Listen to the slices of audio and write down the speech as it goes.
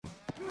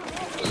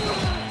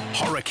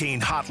Hurricane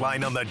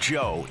Hotline on the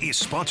Joe is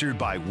sponsored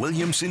by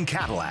Williamson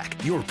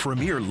Cadillac, your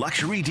premier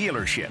luxury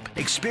dealership.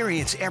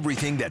 Experience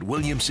everything that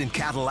Williamson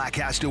Cadillac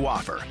has to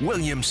offer.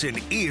 Williamson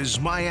is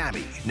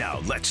Miami.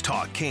 Now let's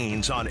talk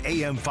Canes on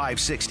AM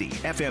 560,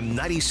 FM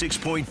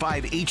 96.5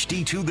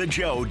 HD2 The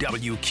Joe,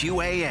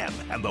 WQAM,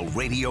 and the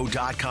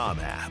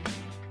radio.com app.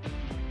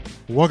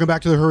 Welcome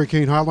back to the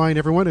Hurricane Hotline,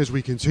 everyone, as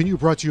we continue,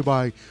 brought to you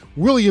by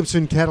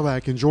Williamson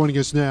Cadillac. And joining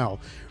us now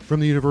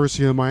from the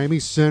University of Miami,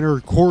 Center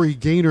Corey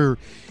Gaynor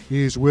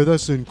is with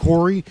us. And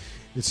Corey,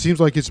 it seems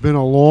like it's been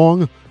a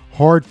long,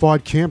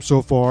 hard-fought camp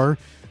so far.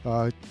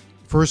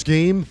 First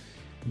game,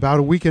 about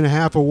a week and a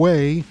half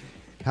away.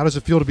 How does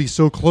it feel to be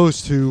so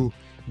close to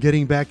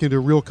getting back into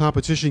real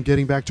competition,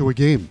 getting back to a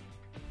game?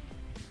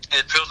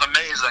 It feels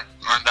amazing,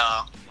 and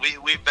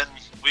we've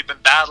been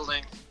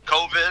battling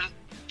COVID.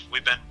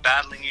 We've been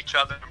battling each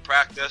other in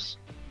practice,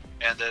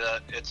 and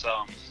it's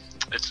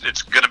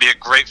going to be a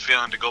great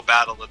feeling to go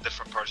battle a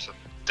different person,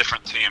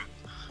 different team.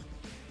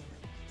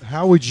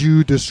 How would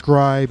you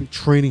describe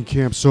training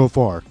camp so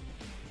far?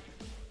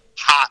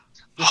 Hot,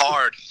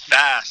 hard,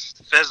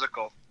 fast,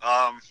 physical.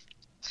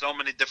 So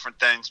many different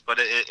things, but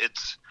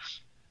it's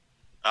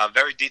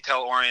very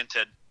detail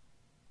oriented.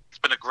 It's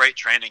been a great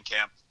training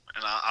camp,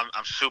 and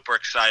I'm super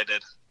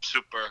excited.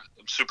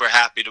 I'm super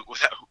happy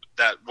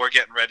that we're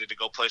getting ready to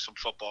go play some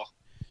football.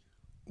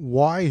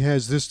 Why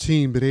has this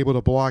team been able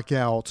to block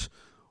out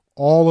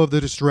all of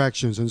the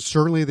distractions? And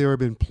certainly there have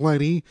been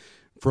plenty,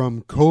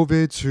 from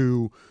COVID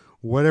to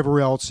whatever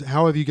else.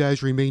 How have you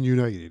guys remained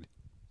united?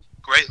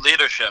 Great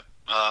leadership.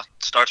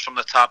 Starts from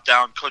the top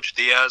down. Coach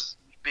Diaz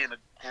being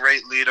a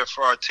great leader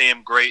for our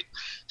team, great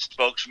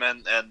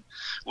spokesman, and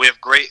we have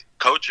great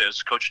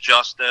coaches. Coach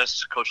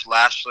Justice, Coach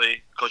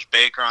Lashley, Coach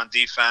Baker on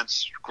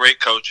defense, great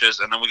coaches,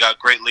 and then we got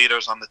great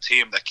leaders on the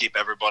team that keep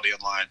everybody in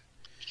line.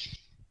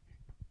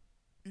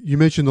 You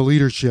mentioned the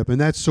leadership, and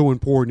that's so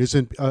important,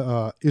 isn't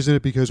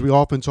it? Because we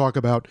often talk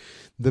about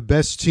the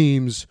best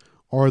teams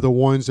are the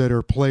ones that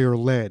are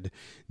player-led.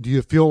 Do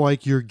you feel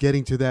like you're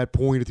getting to that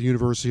point at the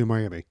University of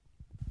Miami?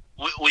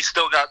 We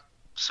still got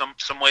some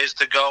ways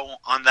to go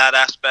on that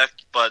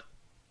aspect, but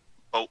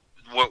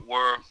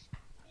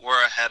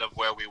we're ahead of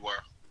where we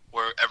were.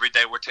 Every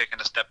day we're taking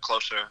a step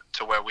closer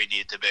to where we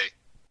need to be.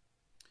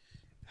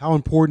 How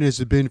important has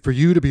it been for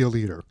you to be a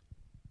leader?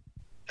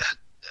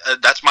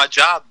 That's my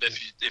job.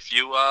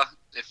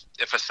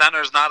 If a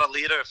center is not a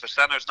leader, if a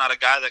center is not a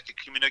guy that can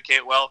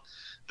communicate well,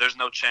 there's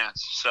no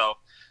chance. So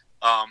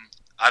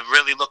I've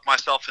really looked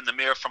myself in the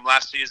mirror from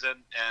last season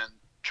and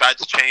tried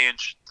to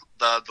change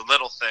the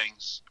little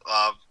things,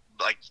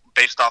 like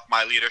based off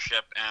my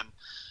leadership, and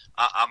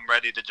I'm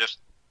ready to just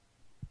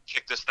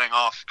kick this thing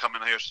off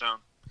coming here soon.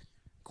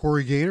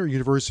 Corey Gaynor,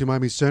 University of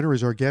Miami Center,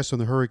 is our guest on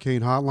the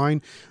Hurricane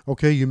Hotline.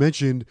 Okay, you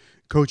mentioned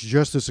Coach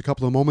Justice a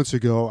couple of moments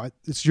ago.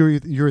 It's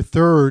your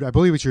third, I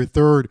believe it's your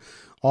third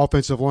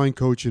offensive line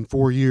coach in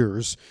 4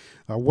 years.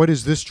 What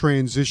has this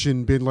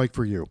transition been like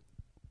for you?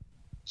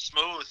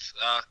 Smooth.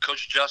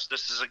 Coach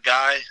Justice is a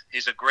guy.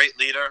 He's a great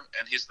leader,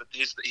 and he's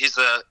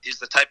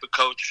the type of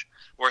coach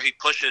where he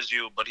pushes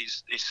you, but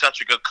he's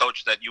such a good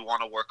coach that you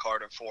want to work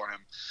harder for him.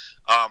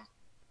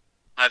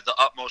 I have the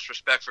utmost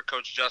respect for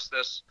Coach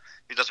Justice.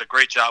 He does a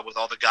great job with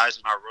all the guys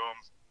in our room,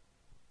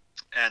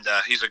 and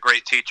he's a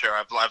great teacher.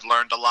 I've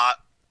learned a lot,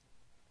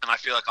 and I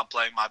feel like I'm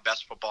playing my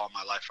best football in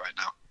my life right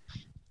now.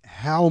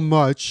 How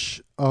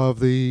much of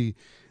the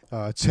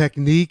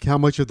technique, how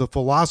much of the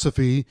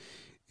philosophy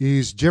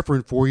is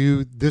different for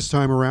you this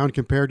time around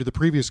compared to the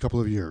previous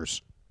couple of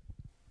years?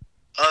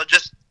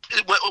 Just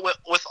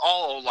with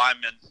all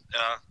linemen,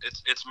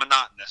 it's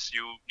monotonous.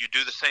 You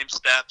do the same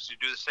steps, you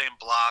do the same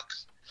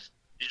blocks.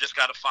 You just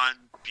got to find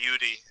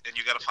beauty, and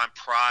you got to find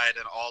pride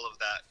in all of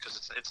that,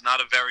 because it's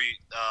not a very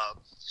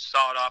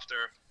sought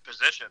after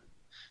position.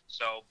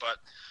 So, but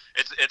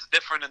it's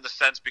different in the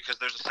sense because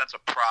there's a sense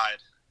of pride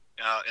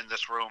in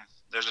this room.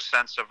 There's a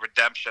sense of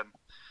redemption.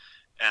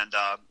 And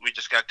we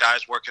just got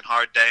guys working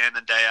hard day in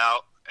and day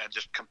out and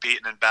just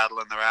competing and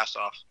battling their ass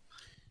off.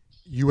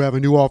 You have a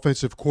new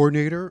offensive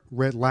coordinator,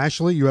 Rhett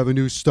Lashley. You have a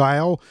new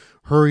style,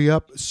 hurry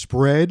up,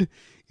 spread.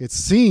 It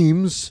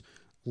seems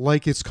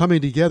like it's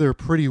coming together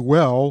pretty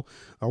well.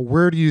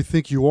 Where do you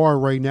think you are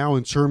right now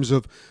in terms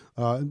of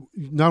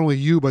not only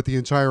you but the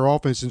entire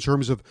offense, in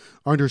terms of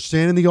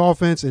understanding the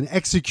offense and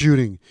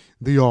executing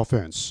the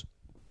offense?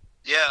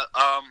 Yeah,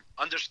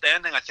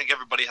 understanding. I think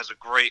everybody has a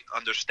great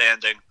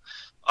understanding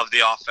of the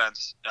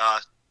offense.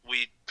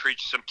 We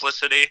preach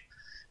simplicity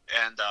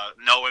and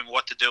knowing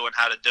what to do and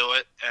how to do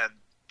it, and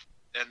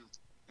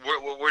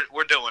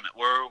we're doing it.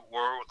 We're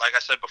like I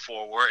said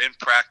before, we're in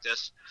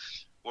practice.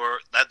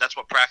 That's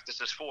what practice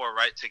is for,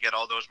 right? To get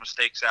all those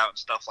mistakes out and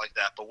stuff like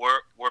that. But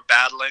we're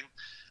battling.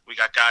 We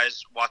got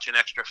guys watching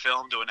extra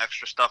film, doing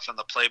extra stuff in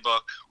the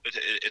playbook.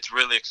 It's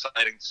really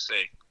exciting to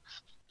see.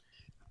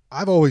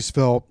 I've always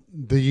felt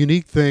the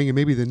unique thing and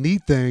maybe the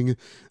neat thing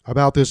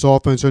about this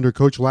offense under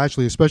Coach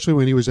Lashley, especially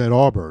when he was at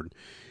Auburn,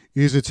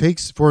 is it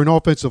takes, for an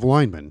offensive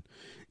lineman,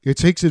 it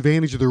takes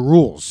advantage of the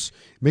rules.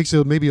 It makes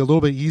it maybe a little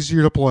bit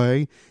easier to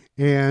play,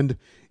 and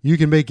you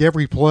can make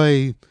every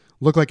play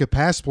look like a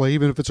pass play,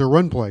 even if it's a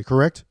run play,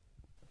 correct?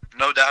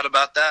 No doubt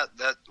about that.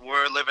 That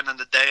we're living in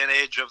the day and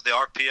age of the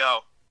RPO.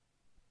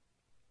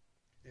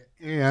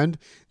 And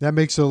that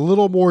makes it a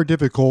little more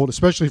difficult,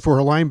 especially for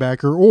a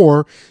linebacker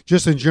or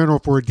just in general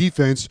for a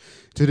defense,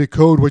 to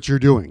decode what you're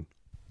doing.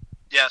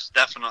 Yes,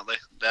 definitely.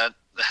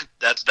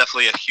 That's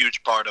definitely a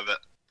huge part of it.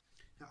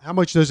 How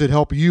much does it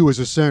help you as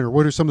a center?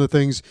 What are some of the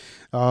things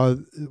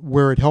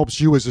where it helps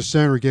you as a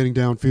center getting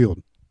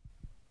downfield?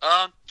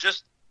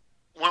 Just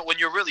when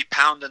you're really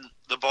pounding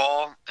the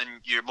ball and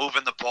you're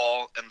moving the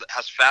ball, and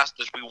as fast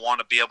as we want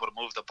to be able to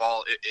move the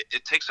ball,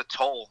 it takes a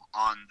toll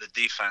on the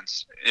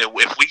defense.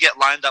 If we get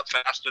lined up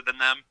faster than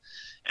them,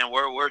 and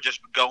we're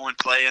just going,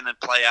 playing and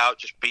play out,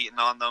 just beating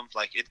on them,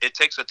 like it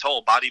takes a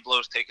toll. Body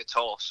blows take a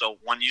toll. So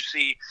when you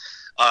see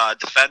a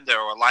defender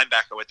or a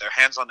linebacker with their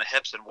hands on the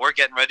hips and we're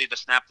getting ready to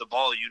snap the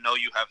ball, you know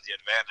you have the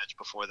advantage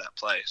before that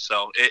play.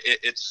 So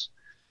it's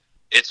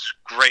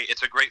great.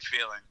 It's a great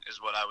feeling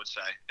is what I would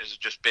say, is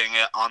just being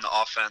on the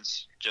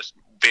offense, just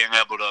being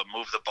able to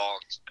move the ball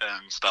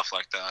and stuff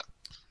like that.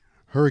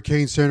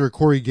 Hurricane center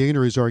Corey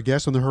Gaynor is our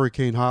guest on the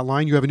Hurricane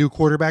Hotline. You have a new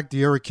quarterback,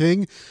 D'Eriq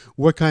King.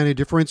 What kind of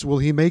difference will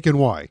he make and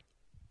why?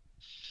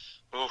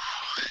 Oof,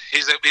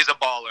 he's a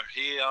baller.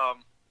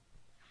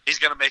 He's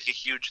going to make a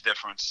huge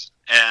difference,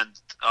 and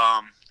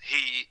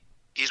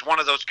he's one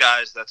of those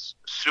guys that's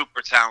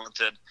super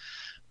talented,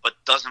 but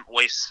doesn't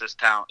waste his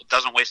talent.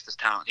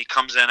 He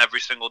comes in every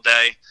single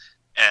day,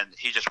 and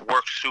he just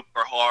works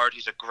super hard.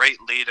 He's a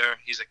great leader.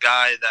 He's a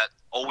guy that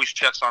always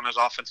checks on his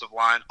offensive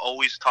line,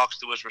 always talks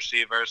to his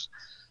receivers.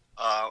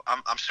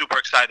 I'm super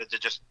excited to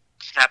just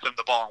snap him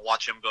the ball and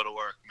watch him go to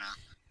work, man.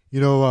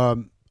 You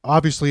know,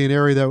 obviously an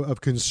area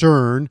of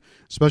concern,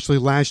 especially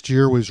last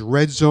year, was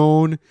red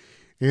zone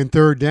and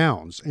third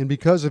downs. And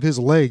because of his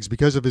legs,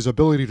 because of his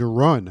ability to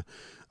run,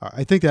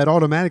 I think that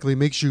automatically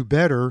makes you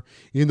better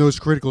in those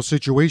critical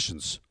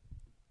situations.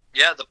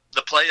 Yeah,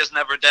 the play is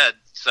never dead,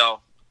 so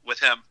with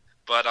him.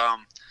 But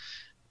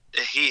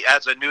he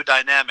adds a new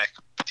dynamic.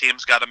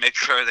 Teams got to make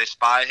sure they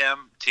spy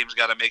him. Teams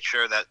got to make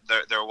sure that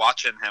they're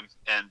watching him.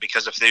 And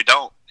because if they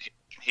don't,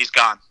 he's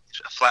gone.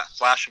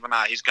 Flash of an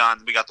eye, he's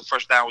gone. We got the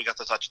first down, we got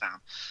the touchdown.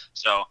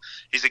 So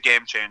he's a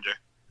game changer.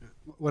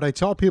 What I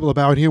tell people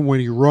about him when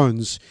he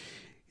runs,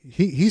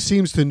 he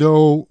seems to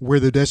know where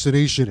the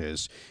destination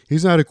is.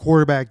 He's not a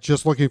quarterback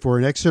just looking for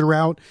an exit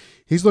route.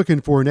 He's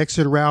looking for an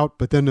exit route,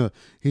 but then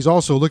he's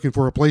also looking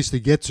for a place to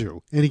get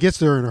to, and he gets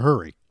there in a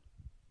hurry.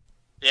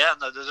 Yeah,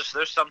 no,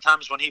 there's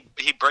sometimes when he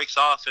breaks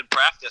off in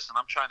practice, and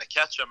I'm trying to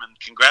catch him and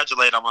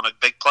congratulate him on a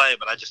big play,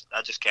 but I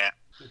just can't.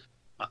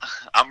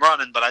 I'm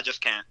running, but I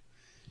just can't.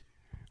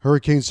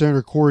 Hurricane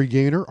center Corey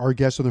Gaynor, our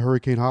guest on the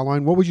Hurricane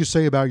Hotline. What would you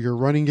say about your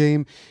running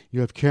game?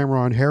 You have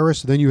Cameron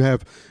Harris. Then you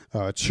have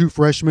two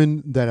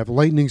freshmen that have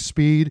lightning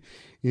speed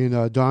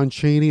in Don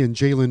Chaney and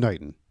Jalen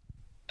Knighton.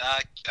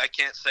 I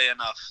can't say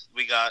enough.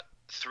 We got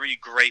three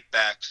great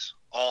backs,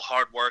 all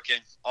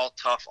hardworking, all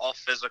tough, all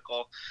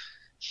physical,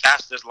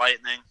 fast as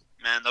lightning.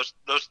 Man,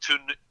 those two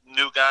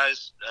new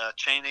guys,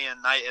 Chaney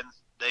and Knighton,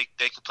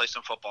 they could play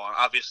some football. And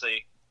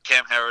obviously,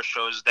 Cam Harris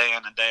shows day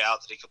in and day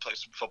out that he could play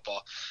some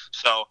football.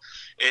 So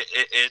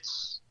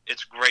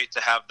it's great to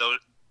have those,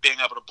 being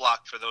able to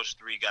block for those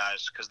three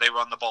guys, because they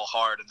run the ball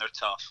hard and they're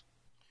tough.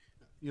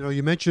 You know,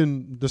 you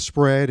mentioned the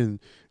spread and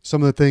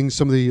some of the things,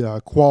 some of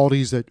the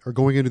qualities that are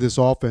going into this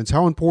offense.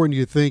 How important do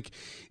you think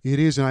it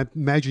is, and I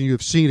imagine you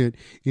have seen it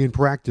in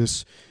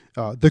practice,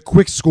 the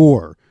quick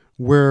score,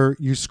 where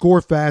you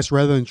score fast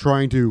rather than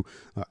trying to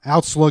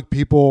outslug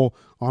people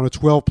on a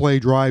 12-play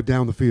drive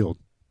down the field?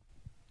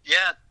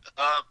 Yeah,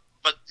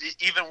 but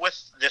even with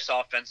this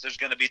offense, there's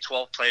going to be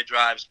 12-play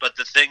drives. But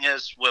the thing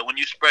is, when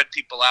you spread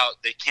people out,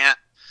 they can't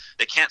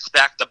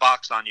stack the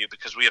box on you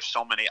because we have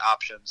so many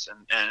options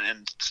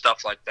and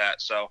stuff like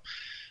that. So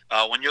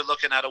when you're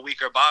looking at a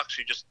weaker box,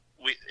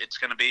 it's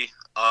going to be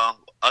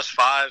us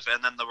five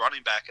and then the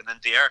running back and then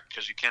D'Eriq,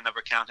 because you can't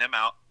ever count him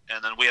out.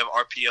 And then we have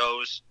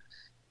RPOs,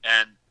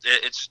 and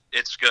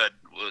it's good.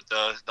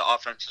 The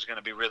offense is going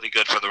to be really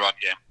good for the run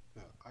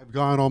game. I've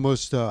gone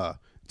almost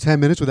 10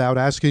 minutes without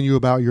asking you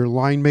about your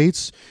line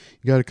mates.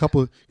 You got a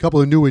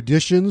couple of new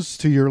additions.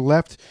 To your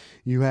left,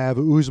 you have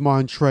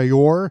Ousmane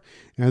Traore,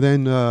 and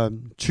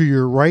then to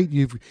your right,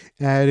 you've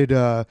added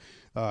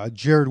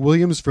Jared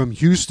Williams from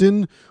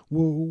Houston.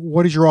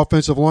 What is your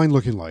offensive line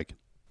looking like?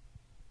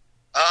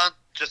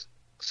 Just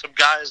some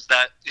guys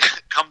that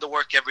come to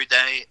work every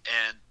day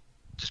and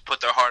just put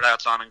their heart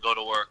outs on and go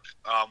to work.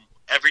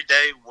 Every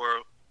day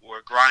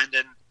we're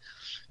grinding,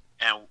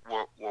 and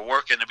we're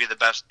working to be the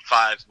best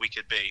five we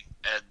could be.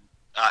 And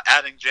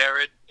adding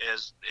Jared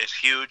is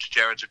huge.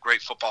 Jared's a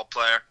great football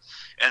player.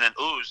 And then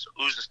Ooze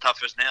is tough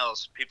as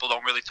nails. People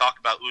don't really talk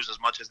about Ooze as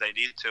much as they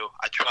need to.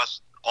 I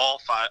trust all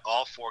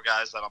four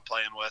guys that I'm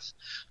playing with,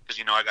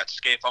 because I got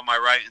Scape on my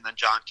right and then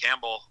John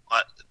Campbell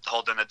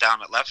holding it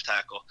down at left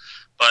tackle.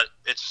 But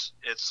it's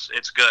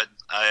good.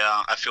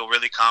 I feel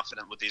really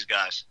confident with these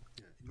guys.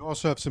 You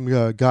also have some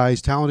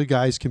talented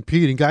guys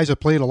competing, guys that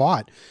played a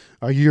lot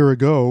a year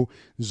ago.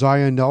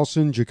 Zion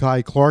Nelson,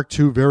 Ja'Kai Clark,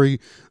 two very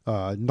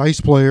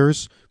nice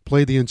players.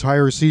 Played the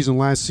entire season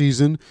last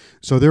season,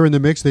 so they're in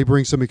the mix. They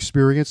bring some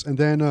experience. And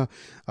then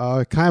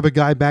kind of a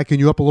guy backing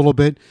you up a little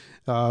bit.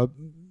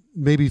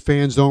 Maybe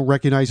fans don't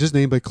recognize his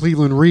name, but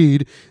Cleveland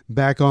Reed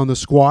back on the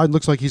squad.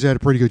 Looks like he's had a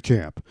pretty good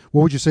camp.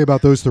 What would you say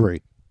about those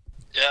three?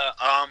 Yeah,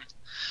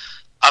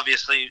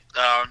 obviously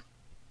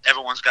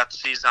everyone's got to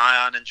see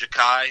Zion and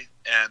Ja'Kai,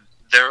 and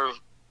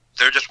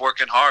they're just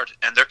working hard,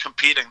 and they're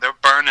competing. They're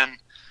burning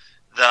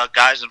the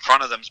guys in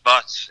front of them's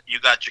butts. You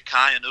got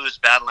Ja'Kai and Uz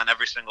battling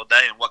every single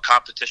day, and what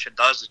competition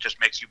does, it just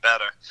makes you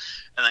better.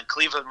 And then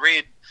Cleveland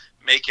Reed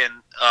making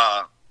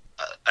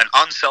an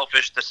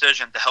unselfish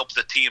decision to help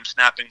the team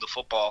snapping the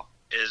football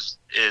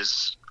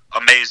is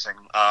amazing.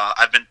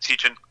 I've been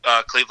teaching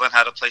Cleveland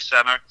how to play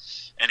center,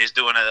 and he's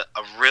doing a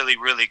really,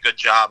 really good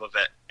job of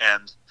it.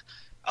 And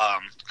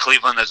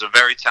Cleveland is a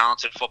very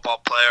talented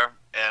football player,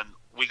 and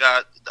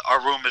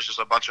our room is just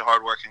a bunch of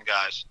hardworking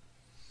guys.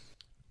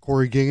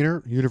 Corey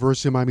Gaynor,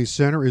 University of Miami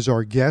Center, is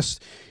our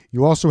guest.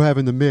 You also have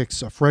in the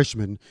mix a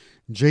freshman,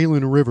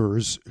 Jalen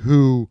Rivers,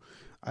 who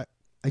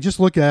I just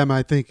look at him,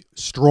 I think,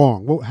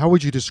 strong. How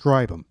would you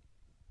describe him?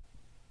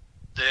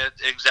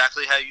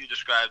 Exactly how you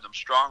described him.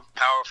 Strong,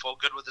 powerful,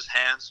 good with his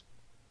hands.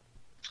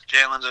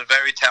 Jalen's a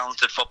very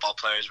talented football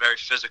player. He's very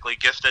physically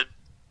gifted.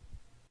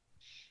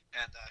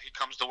 And he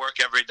comes to work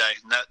every day.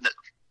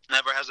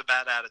 Never has a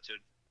bad attitude.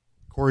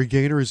 Corey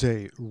Gaynor is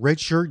a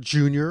redshirt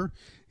junior.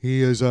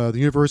 He is the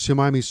University of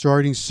Miami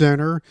starting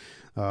center.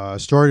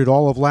 Started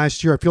all of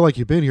last year. I feel like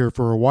you've been here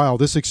for a while.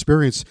 This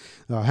experience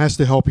has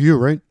to help you,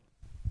 right?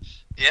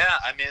 Yeah,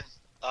 I mean,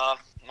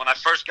 when I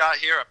first got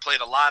here, I played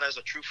a lot as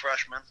a true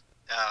freshman.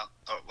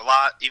 A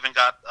lot, even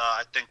got,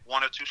 I think,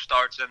 1 or 2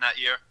 starts in that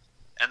year.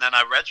 And then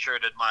I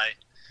redshirted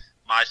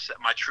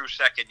my true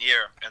second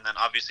year, and then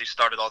obviously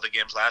started all the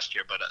games last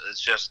year. But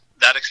it's just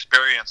that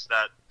experience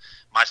that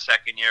my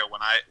second year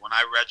when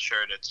I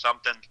redshirted,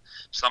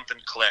 something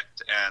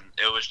clicked, and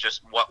it was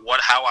just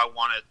how I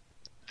wanted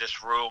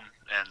this room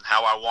and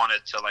how I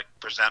wanted to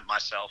present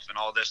myself and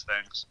all these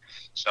things.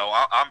 So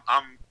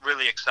I'm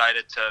really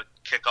excited to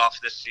kick off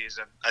this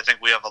season. I think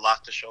we have a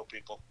lot to show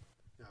people.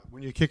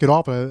 When you kick it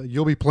off,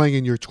 you'll be playing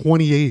in your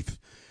 28th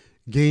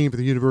game for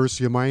the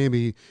University of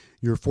Miami,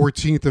 your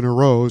 14th in a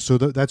row, so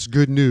that's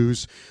good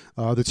news.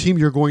 The team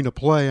you're going to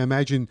play, I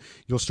imagine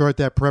you'll start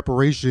that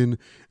preparation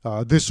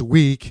this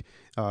week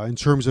in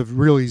terms of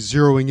really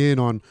zeroing in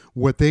on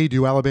what they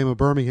do. Alabama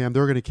Birmingham,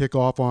 they're going to kick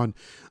off on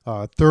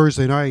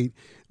Thursday night.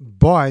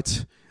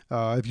 But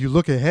if you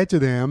look ahead to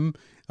them,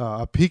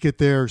 a peek at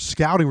their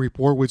scouting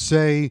report would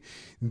say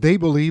they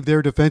believe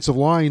their defensive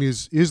line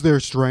is their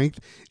strength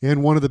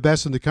and one of the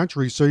best in the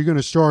country. So you're going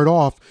to start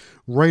off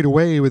right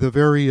away with a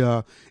very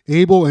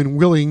able and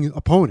willing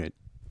opponent.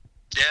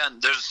 Yeah,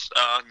 and there's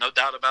no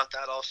doubt about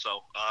that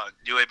also.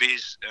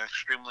 UAB's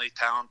extremely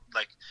talented.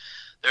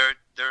 They're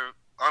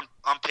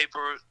on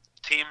paper,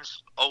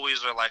 teams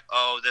always are like,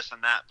 oh, this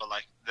and that. But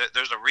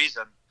there's a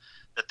reason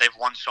that they've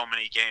won so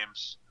many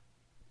games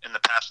in the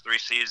past 3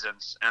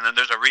 seasons, and then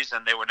there's a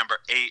reason they were number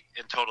 8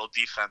 in total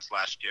defense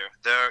last year.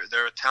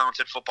 They're a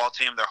talented football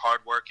team. They're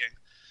hardworking,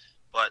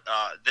 but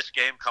this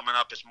game coming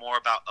up is more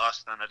about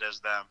us than it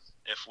is them.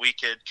 If we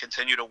could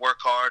continue to work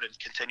hard and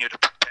continue to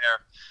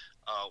prepare,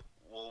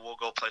 we'll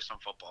go play some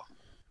football.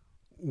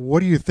 What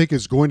do you think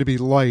is going to be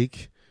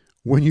like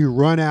when you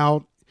run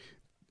out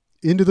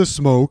into the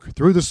smoke,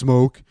 through the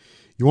smoke?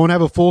 You won't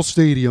have a full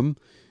stadium.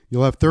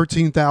 You'll have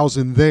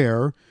 13,000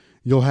 there.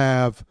 You'll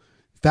have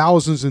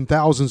thousands and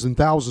thousands and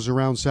thousands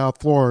around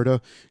South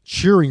Florida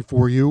cheering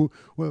for you.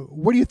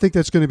 What do you think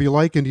that's going to be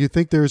like? And do you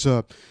think there's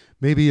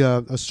maybe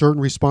a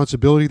certain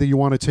responsibility that you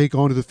want to take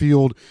onto the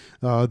field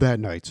that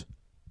night?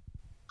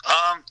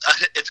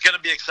 It's going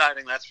to be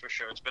exciting, that's for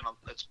sure. It's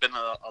been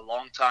a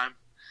long time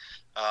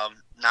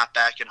not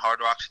back in Hard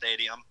Rock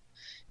Stadium,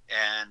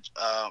 and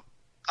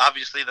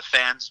obviously the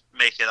fans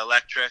make it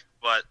electric,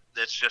 but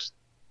it's just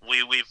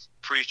we've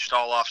preached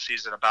all off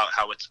season about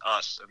how it's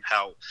us and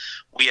how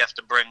we have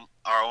to bring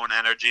our own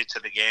energy to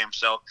the game.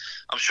 So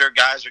I'm sure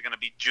guys are going to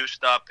be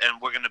juiced up, and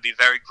we're going to be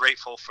very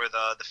grateful for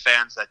the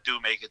fans that do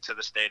make it to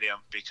the stadium,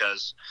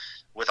 because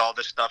with all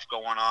this stuff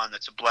going on,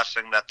 it's a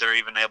blessing that they're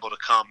even able to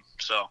come.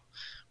 So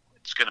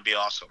it's going to be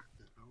awesome.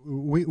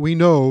 We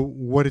know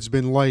what it's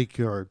been like,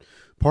 or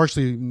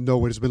partially know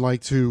what it's been like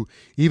to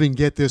even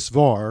get this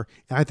far.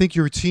 And I think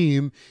your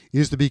team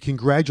is to be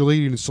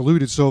congratulated and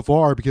saluted so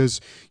far, because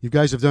you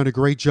guys have done a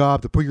great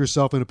job to put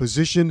yourself in a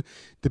position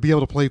to be able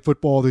to play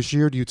football this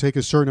year. Do you take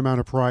a certain amount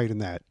of pride in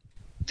that?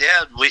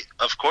 Yeah,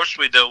 of course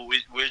we do.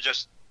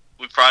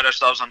 We pride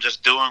ourselves on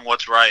just doing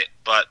what's right,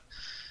 but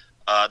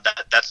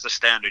that's the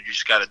standard. You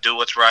just got to do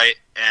what's right,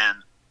 and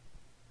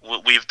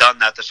we've done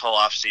that this whole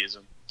off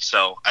season.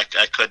 So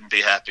I couldn't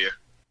be happier.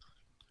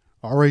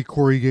 All right,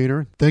 Corey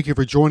Gaynor, thank you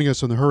for joining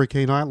us on the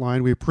Hurricane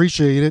Hotline. We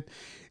appreciate it,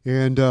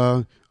 and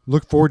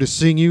look forward to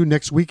seeing you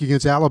next week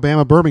against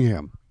Alabama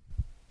Birmingham.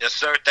 Yes,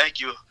 sir. Thank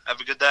you.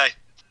 Have a good day.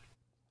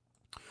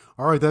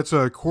 All right, that's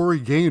Corey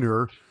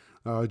Gaynor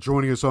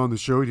joining us on the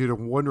show. He did a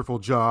wonderful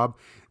job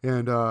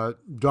And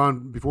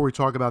Don, before we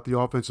talk about the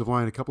offensive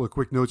line, a couple of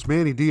quick notes.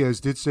 Manny Diaz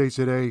did say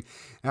today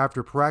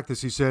after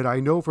practice, he said,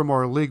 "I know from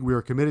our league we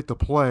are committed to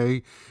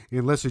play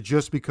unless it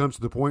just becomes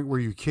to the point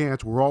where you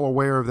can't. We're all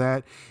aware of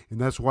that,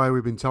 and that's why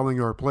we've been telling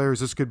our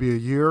players this could be a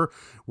year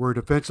where a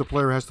defensive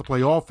player has to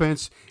play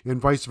offense and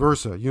vice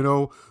versa. You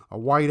know, a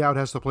wideout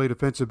has to play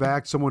defensive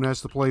back. Someone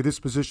has to play this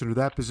position or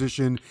that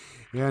position."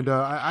 And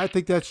I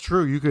think that's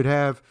true. You could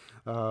have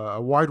a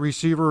wide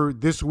receiver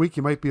this week.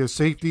 You might be a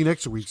safety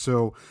next week.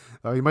 So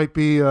you might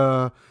be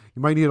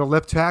you might need a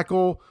left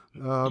tackle.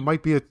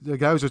 Might be a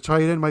guy who's a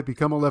tight end might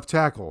become a left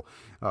tackle.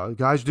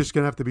 Guys are just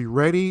going to have to be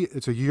ready.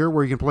 It's a year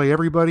where you can play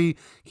everybody,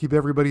 keep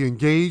everybody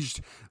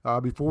engaged.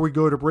 Before we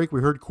go to break, we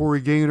heard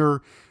Corey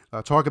Gaynor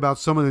talk about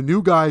some of the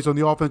new guys on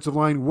the offensive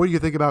line. What do you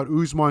think about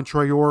Ousmane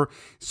Traore,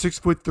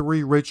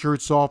 6'3",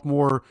 redshirt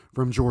sophomore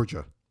from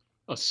Georgia?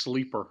 A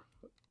sleeper.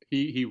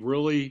 He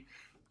really,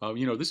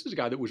 this is a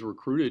guy that was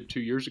recruited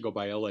 2 years ago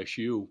by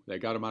LSU. They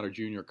got him out of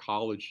junior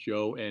college,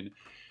 Joe. And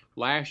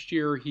last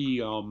year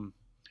he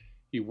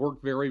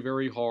worked very,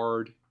 very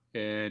hard,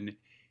 and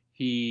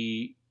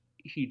he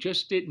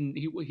just didn't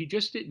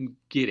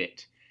get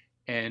it.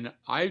 And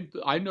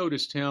I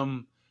noticed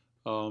him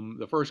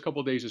the first couple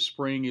of days of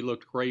spring. He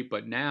looked great,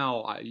 but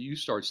now you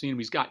start seeing him.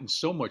 He's gotten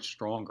so much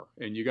stronger,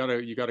 and you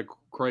gotta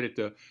credit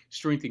the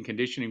strength and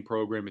conditioning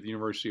program at the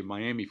University of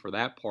Miami for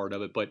that part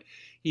of it. But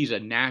he's a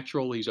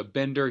natural. He's a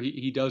bender.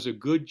 He does a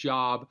good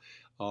job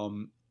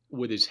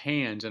with his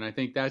hands, and I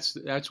think that's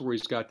where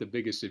he's got the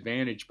biggest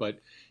advantage. But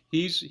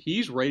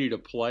he's ready to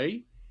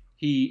play.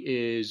 He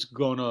is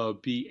gonna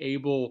be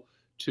able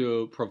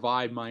to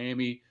provide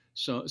Miami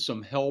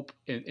some help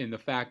in the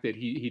fact that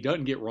he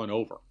doesn't get run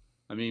over.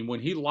 I mean, when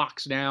he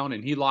locks down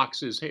and he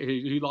locks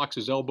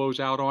his elbows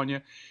out on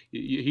you,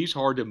 he's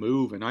hard to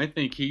move. And I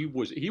think he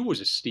was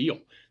a steal.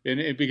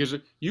 And because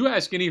you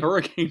ask any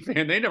Hurricane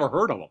fan, they never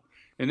heard of him.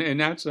 And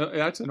that's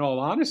in all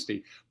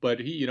honesty.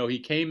 But he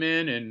came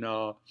in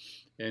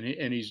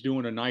and he's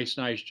doing a nice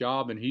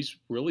job, and he's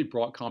really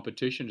brought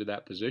competition to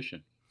that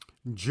position.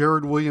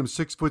 Jared Williams,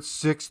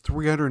 6'6",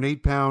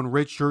 308-pound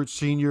redshirt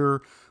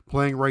senior,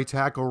 playing right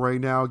tackle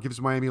right now,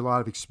 gives Miami a lot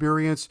of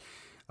experience.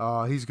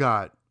 He's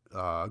got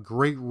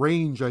great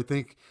range, I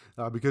think,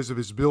 because of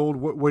his build.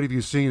 What have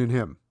you seen in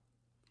him?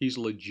 He's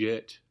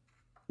legit.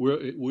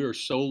 We're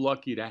so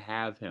lucky to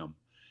have him,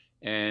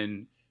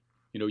 and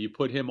you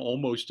put him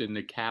almost in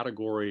the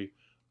category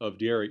of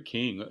Derek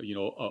King.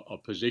 A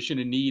position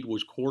in need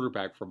was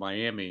quarterback for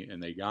Miami,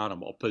 and they got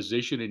him. A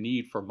position in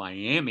need for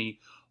Miami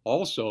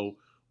also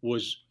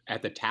was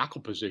at the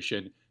tackle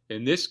position,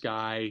 and this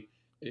guy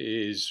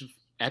is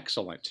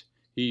excellent.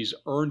 He's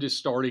earned his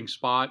starting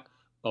spot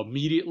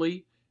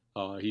immediately.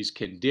 He's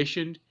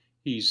conditioned.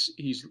 He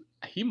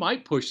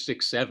might push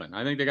 6'7".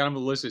 I think they got him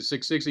listed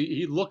 6'6".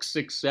 He looks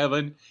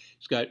 6'7".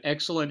 He's got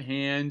excellent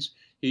hands.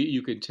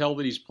 You can tell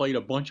that he's played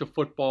a bunch of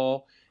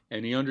football,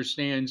 and he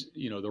understands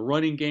the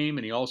running game,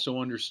 and he also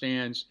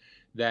understands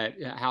that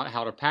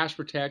how to pass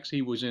protect.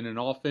 He was in an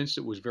offense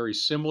that was very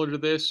similar to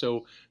this,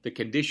 so the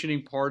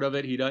conditioning part of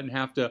it, he doesn't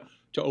have to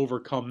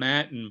overcome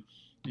that. And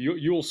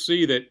you'll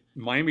see that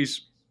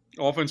Miami's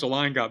offensive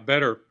line got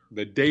better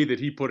the day that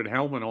he put a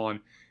helmet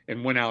on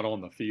and went out on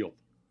the field.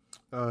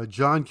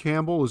 John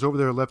Campbell is over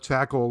there left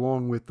tackle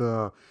along with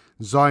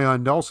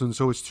Zion Nelson,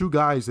 so it's two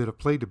guys that have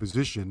played the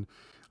position.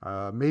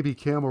 Maybe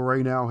Campbell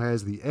right now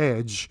has the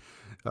edge,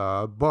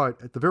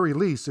 but at the very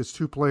least, it's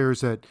two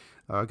players that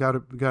got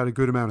a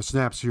good amount of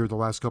snaps here the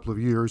last couple of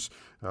years.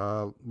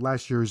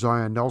 Last year,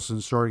 Zion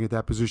Nelson starting at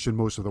that position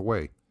most of the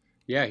way.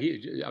 Yeah,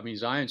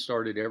 Zion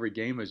started every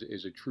game as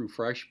a true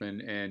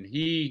freshman, and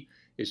he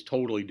is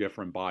totally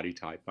different body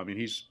type. I mean,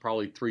 he's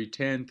probably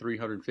 310,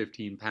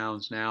 315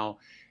 pounds now,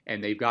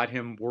 and they've got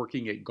him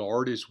working at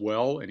guard as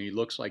well, and he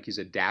looks like he's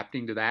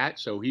adapting to that.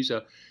 So he's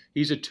a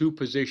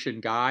two-position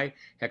guy.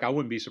 Heck, I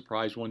wouldn't be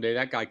surprised one day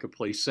that guy could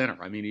play center.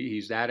 I mean,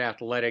 he's that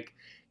athletic,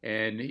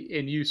 and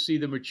you see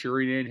the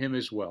maturity in him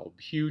as well.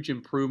 Huge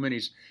improvement.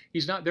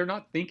 They're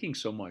not thinking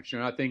so much. They're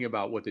not thinking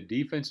about what the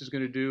defense is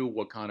going to do,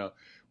 what kind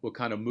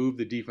of move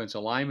the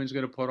defensive lineman is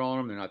going to put on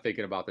them. They're not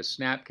thinking about the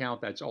snap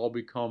count. That's all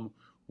become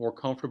more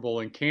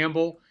comfortable. And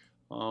Campbell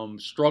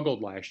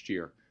struggled last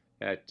year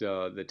at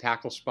the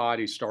tackle spot.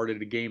 He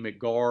started a game at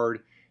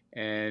guard,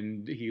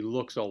 and he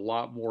looks a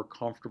lot more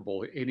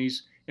comfortable.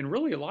 And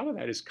really a lot of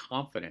that is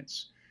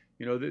confidence.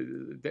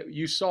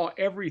 You saw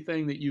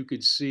everything that you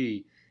could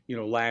see,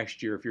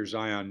 last year if you're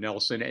Zion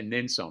Nelson, and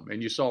then some.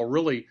 And you saw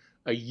really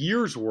a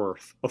year's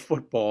worth of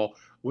football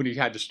when he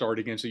had to start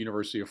against the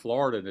University of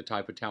Florida and the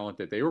type of talent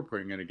that they were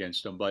putting in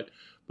against him. But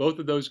both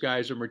of those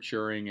guys are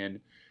maturing, and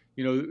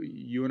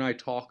you and I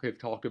have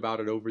talked about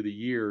it over the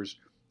years.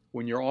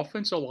 When your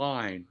offensive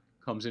line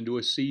comes into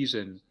a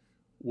season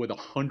with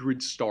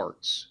 100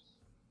 starts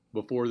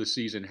before the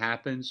season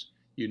happens,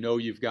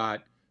 you've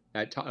got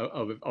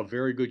a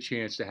very good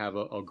chance to have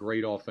a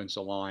great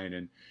offensive line.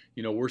 And,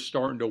 we're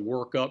starting to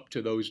work up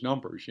to those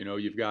numbers.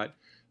 You've got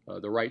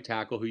the right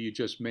tackle who you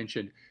just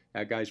mentioned.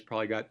 That guy's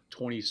probably got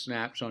 20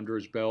 snaps under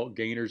his belt.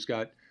 Gaynor's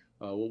got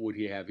what would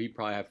he have? He'd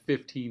probably have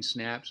 15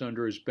 snaps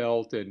under his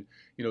belt, and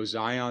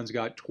Zion's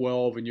got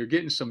 12, and you're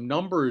getting some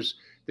numbers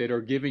that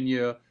are giving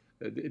you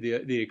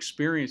the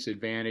experience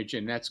advantage,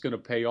 and that's going to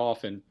pay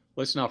off. And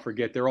let's not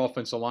forget, their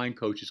offensive line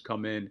coaches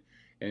come in,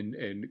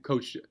 and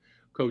Coach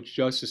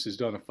Justice has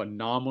done a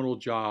phenomenal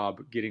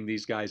job getting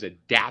these guys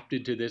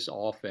adapted to this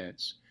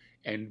offense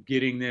and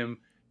getting them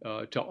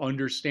to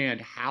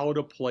understand how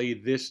to play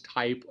this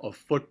type of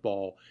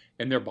football,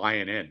 and they're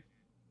buying in.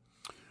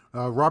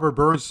 Robert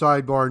Burns,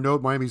 sidebar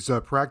note, Miami's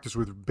practiced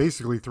with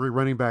basically 3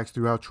 running backs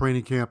throughout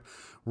training camp.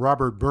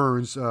 Robert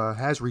Burns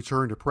has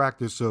returned to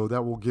practice, so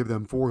that will give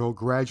them 4. He'll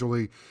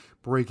gradually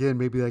break in.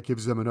 Maybe that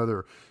gives them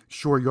another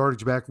short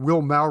yardage back.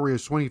 Will Mallory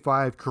has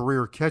 25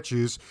 career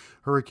catches.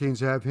 Hurricanes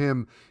have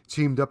him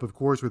teamed up, of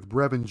course, with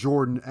Brevin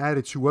Jordan,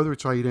 added 2 other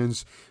tight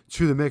ends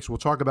to the mix. We'll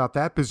talk about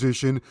that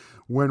position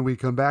when we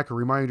come back. A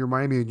reminder,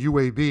 Miami and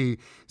UAB,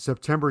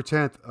 September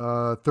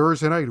 10th,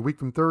 Thursday night, a week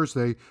from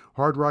Thursday,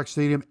 Hard Rock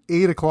Stadium,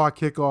 8 o'clock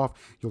kickoff.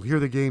 You'll hear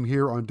the game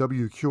here on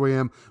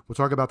WQAM. We'll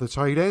talk about the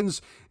tight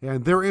ends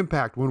and their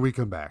impact when we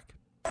come back.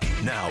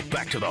 Now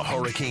back to the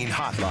Hurricane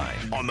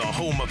Hotline on the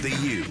home of the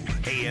U,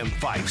 AM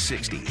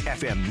 560,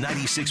 FM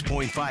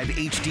 96.5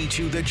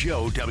 HD2 The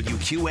Joe,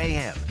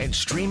 WQAM, and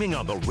streaming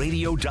on the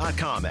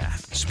radio.com app.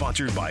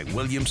 Sponsored by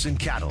Williamson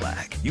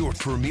Cadillac, your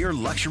premier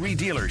luxury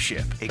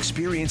dealership.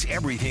 Experience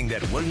everything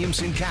that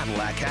Williamson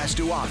Cadillac has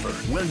to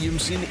offer.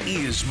 Williamson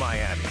is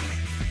Miami.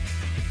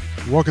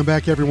 Welcome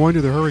back, everyone,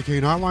 to the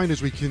Hurricane Hotline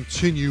as we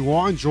continue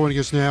on. Joining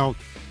us now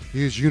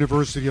is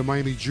University of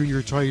Miami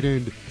junior tight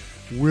end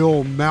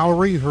Will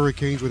Mallory.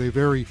 Hurricanes with a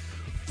very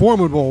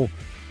formidable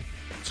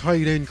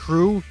tight end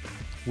crew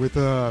with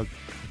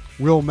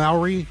Will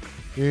Mallory.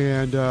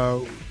 And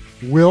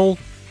Will,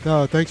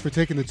 thanks for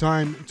taking the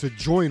time to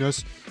join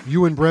us.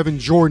 You and Brevin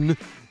Jordan,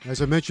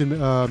 as I mentioned,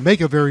 make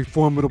a very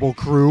formidable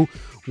crew.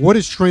 What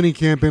has training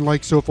camp been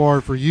like so far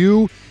for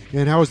you,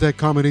 and how has that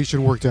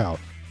combination worked out?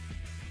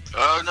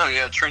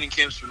 Training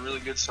camp's been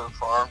really good so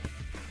far.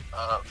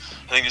 I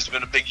think it's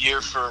been a big year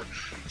for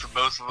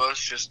both of us,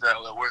 just that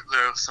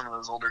we're some of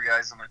those older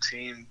guys on the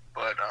team.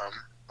 But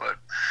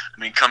I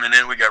mean, coming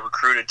in, we got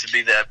recruited to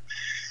be that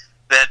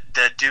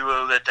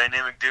duo, that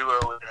dynamic duo,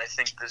 and I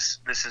think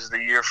this is the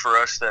year for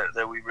us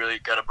that we really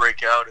got to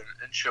break out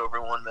and show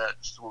everyone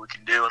that's what we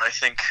can do. And I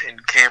think in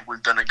camp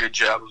we've done a good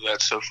job of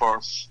that so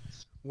far.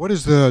 What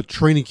has the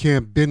training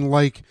camp been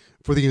like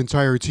for the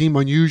entire team?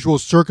 Unusual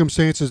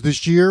circumstances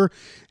this year.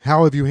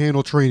 How have you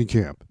handled training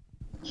camp?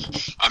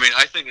 I mean,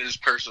 I think it has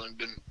personally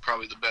been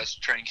probably the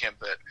best training camp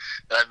that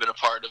I've been a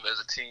part of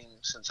as a team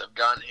since I've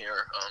gotten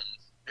here.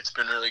 It's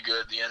been really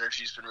good. The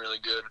energy's been really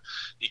good.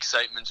 The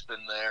excitement's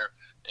been there.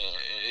 And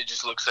it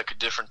just looks like a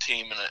different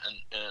team, and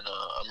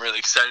I'm really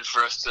excited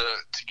for us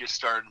to get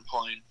started and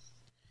playing.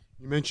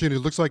 You mentioned it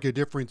looks like a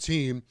different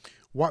team.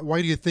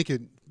 Why do you think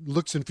it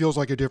looks and feels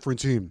like a different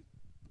team?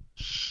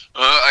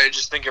 I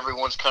just think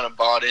everyone's kind of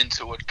bought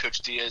into what Coach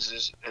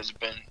Diaz has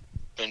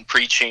been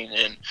preaching,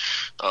 and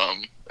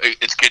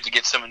it's good to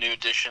get some new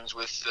additions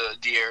with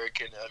D'Eriq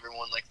and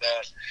everyone like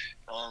that.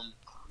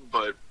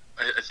 But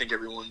I think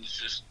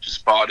everyone's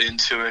just bought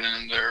into it,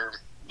 and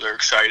they're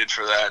excited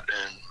for that,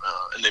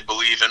 and they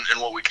believe in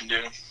what we can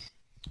do.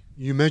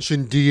 You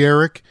mentioned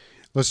D'Eriq.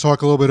 Let's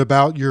talk a little bit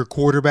about your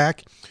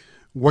quarterback.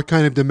 What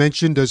kind of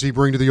dimension does he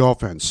bring to the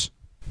offense?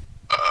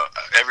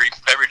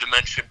 Every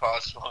dimension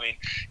possible. I mean,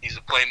 he's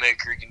a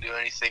playmaker. He can do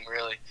anything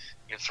really.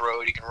 He can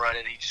throw it. He can run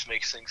it. He just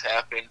makes things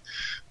happen.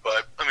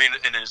 But I mean,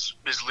 and his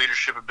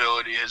leadership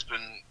ability is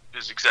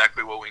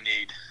exactly what we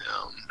need.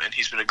 And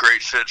he's been a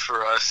great fit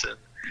for us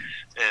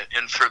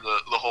and for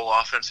the whole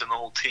offense and the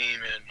whole team.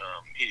 And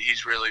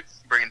he's really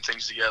bringing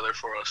things together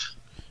for us.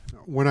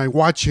 When I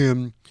watch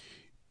him,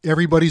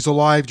 everybody's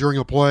alive during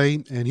a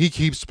play, and he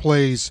keeps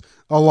plays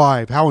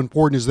alive. How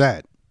important is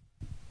that?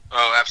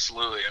 Oh,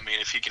 absolutely. I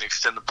mean, if he can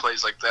extend the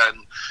plays like that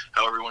and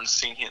how everyone's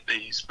seen him, that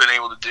he's been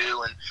able to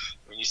do, and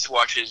when you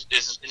watch his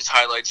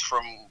highlights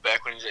from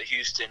back when he was at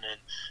Houston,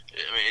 and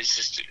I mean,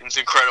 it's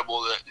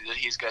incredible that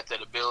he's got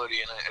that ability,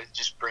 and it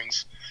just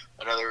brings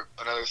another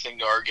thing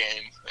to our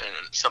game,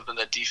 and something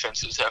that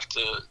defenses have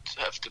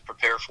to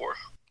prepare for.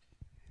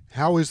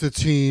 How is the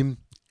team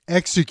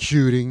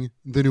executing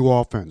the new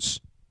offense?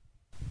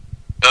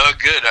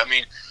 Good. I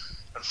mean,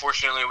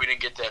 unfortunately, we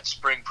didn't get that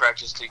spring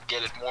practice to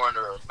get it more under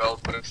our belt,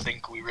 but I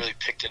think we really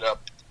picked it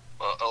up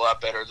a lot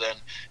better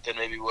than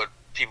maybe what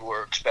people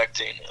were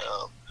expecting.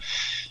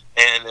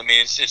 And I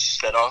mean, it's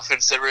just that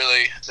offense that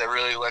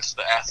really lets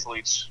the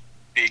athletes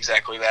be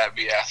exactly that,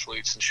 be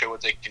athletes and show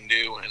what they can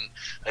do. And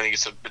I think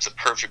it's a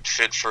perfect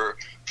fit for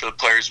the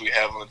players we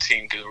have on the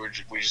team, because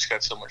we just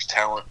got so much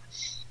talent.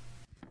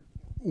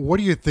 What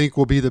do you think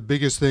will be the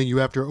biggest thing you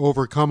have to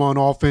overcome on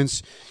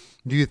offense?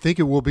 Do you think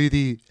it will be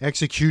the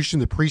execution,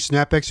 the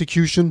pre-snap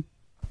execution?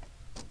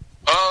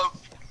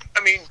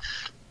 I mean,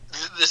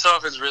 this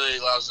offense really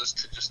allows us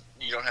to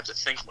you don't have to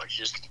think much,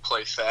 you just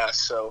play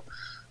fast. So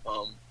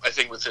I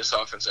think with this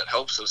offense that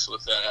helps us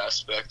with that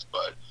aspect.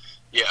 But,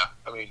 yeah,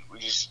 I mean, we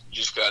just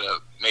got to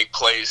make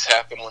plays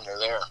happen when they're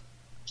there.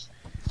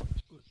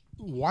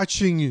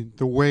 Watching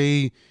the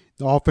way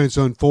the offense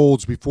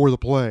unfolds before the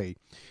play,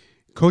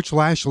 Coach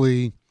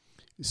Lashley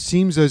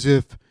seems as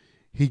if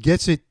he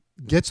gets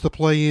the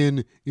play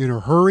in a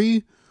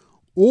hurry,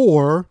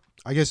 or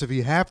I guess if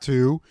he have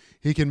to,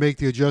 he can make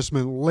the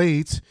adjustment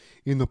late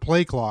in the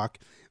play clock.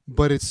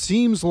 But it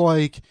seems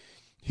like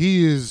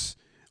he is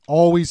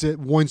always at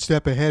one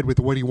step ahead with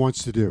what he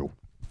wants to do.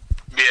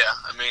 Yeah,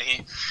 I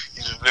mean,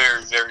 he's a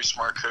very, very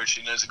smart coach.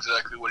 He knows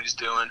exactly what he's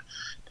doing.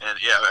 And,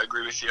 yeah, I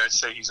agree with you. I'd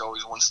say he's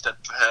always one step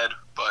ahead.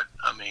 But,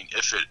 I mean,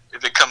 if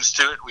it comes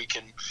to it, we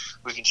can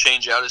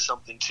change out of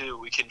something, too.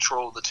 We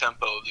control the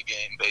tempo of the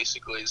game,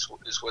 basically, is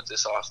what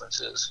this offense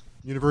is.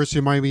 University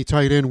of Miami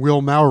tight end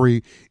Will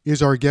Mallory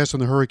is our guest on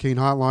the Hurricane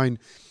Hotline.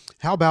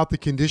 How about the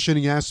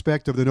conditioning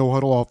aspect of the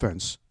no-huddle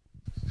offense?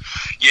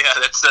 Yeah,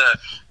 that's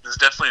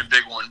definitely a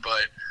big one.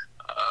 But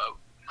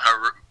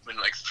been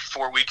like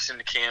 4 weeks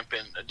into camp,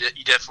 and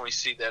you definitely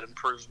see that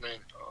improvement.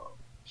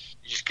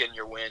 You're just getting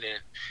your wind, and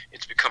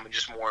it's becoming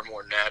just more and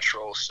more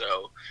natural.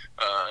 So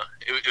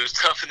it was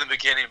tough in the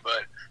beginning,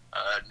 but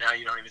now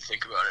you don't even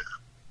think about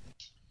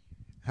it.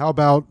 How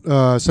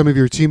about some of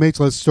your teammates?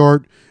 Let's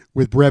start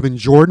with Brevin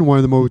Jordan, one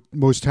of the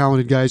most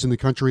talented guys in the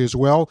country as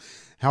well.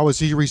 How is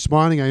he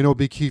responding? I know a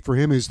big key for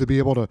him is to be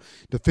able to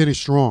finish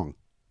strong.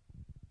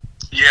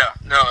 Yeah,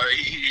 no,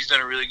 he's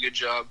done a really good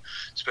job,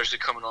 especially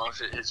coming off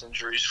his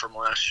injuries from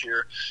last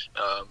year.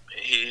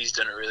 He's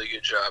done a really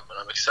good job, and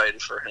I'm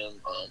excited for him.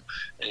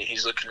 And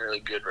he's looking really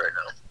good right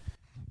now.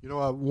 You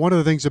know, one of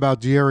the things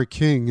about De'Aaron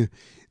King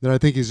that I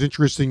think is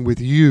interesting with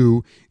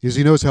you is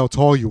he knows how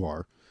tall you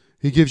are.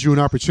 He gives you an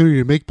opportunity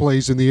to make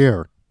plays in the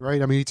air,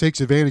 right? I mean, he takes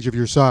advantage of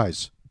your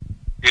size.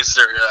 Yes,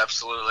 sir. Yeah,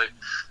 absolutely.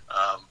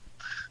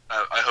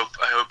 I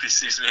hope he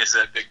sees me as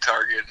that big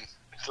target and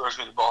throws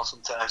me the ball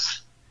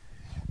sometimes.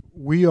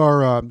 We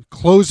are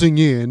closing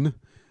in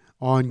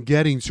on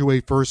getting to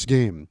a first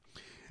game.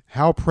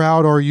 How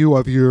proud are you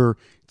of your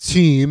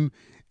team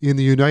in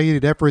the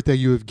united effort that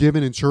you have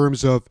given in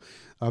terms of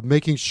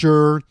making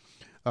sure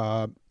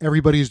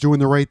everybody is doing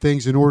the right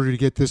things in order to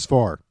get this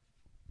far?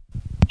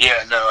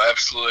 Yeah, no,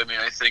 absolutely. I mean,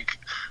 I think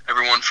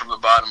everyone from the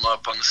bottom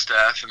up on the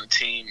staff and the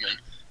team, and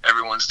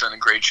everyone's done a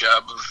great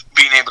job of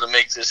being able to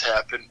make this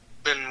happen.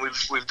 And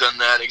we've done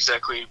that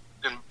exactly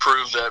and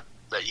proved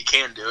that you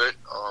can do it.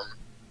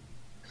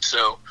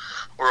 So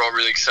we're all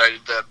really excited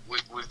that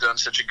we've done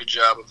such a good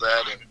job of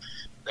that, and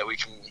that we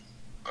can,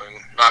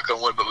 knock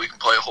on wood, but we can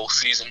play a whole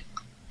season.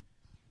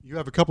 You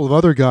have a couple of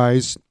other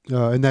guys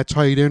in that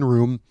tight end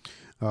room,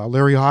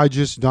 Larry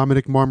Hodges,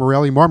 Dominic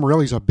Marmarelli.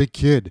 Marmarelli's a big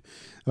kid.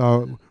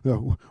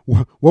 What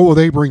will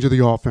they bring to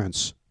the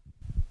offense?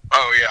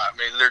 Oh, yeah. I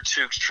mean, they're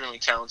two extremely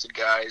talented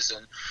guys,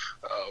 and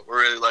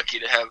we're really lucky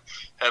to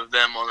have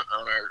them on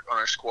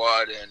our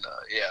squad. And,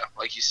 yeah,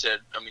 like you said,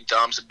 I mean,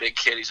 Dom's a big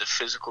kid. He's a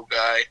physical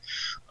guy.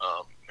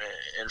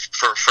 And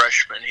for a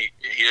freshman,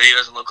 he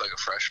doesn't look like a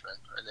freshman.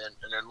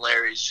 And then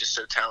Larry's just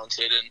so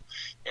talented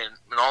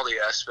in all the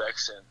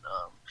aspects. And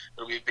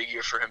it'll be a big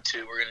year for him,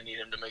 too. We're going to need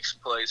him to make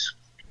some plays.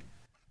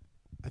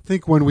 I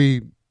think when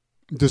we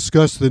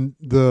discuss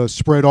the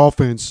spread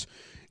offense,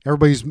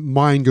 everybody's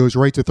mind goes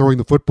right to throwing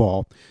the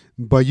football,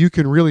 but you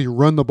can really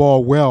run the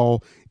ball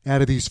well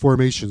out of these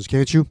formations,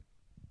 can't you?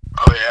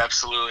 Oh, yeah,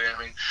 absolutely. I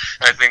mean,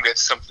 I think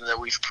that's something that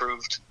we've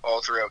proved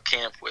all throughout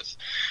camp with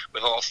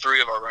all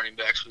three of our running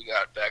backs we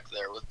got back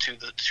there, with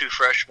the two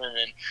freshmen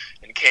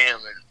and Cam.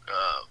 And,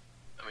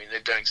 I mean,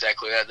 they've done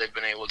exactly that. They've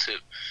been able to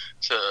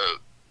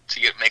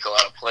make a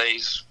lot of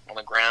plays on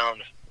the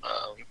ground.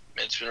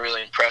 It's been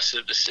really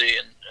impressive to see,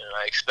 and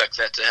I expect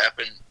that to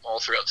happen all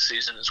throughout the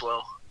season as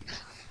well.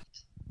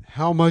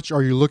 How much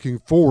are you looking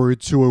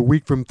forward to a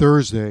week from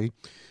Thursday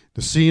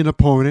to see an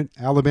opponent,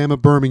 Alabama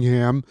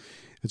Birmingham?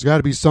 It's got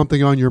to be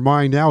something on your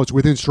mind now. It's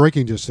within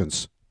striking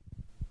distance.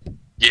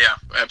 Yeah,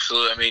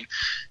 absolutely. I mean,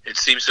 it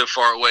seemed so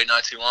far away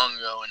not too long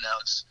ago, and now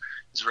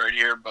it's right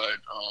here. But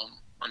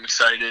I'm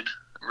excited,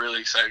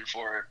 really excited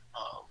for it.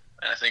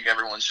 And I think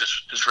everyone's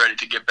just ready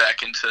to get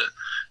back into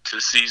the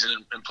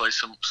season and play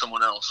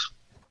someone else.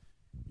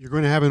 You're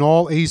going to have an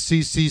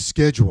all-ACC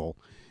schedule.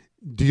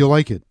 Do you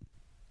like it?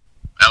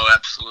 Oh,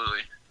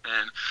 absolutely.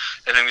 And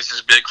I think this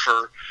is big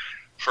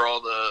for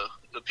all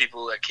the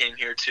people that came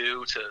here,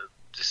 too,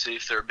 to see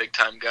if they're a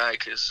big-time guy.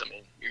 Because, I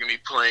mean, you're going to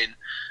be playing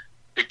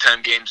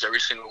big-time games every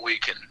single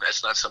week, and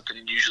that's not something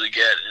you usually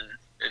get.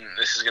 And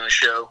this is going to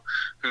show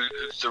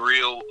who's the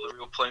real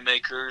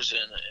playmakers,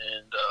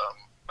 and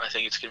I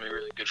think it's going to be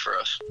really good for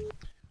us.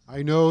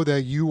 I know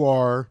that you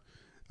are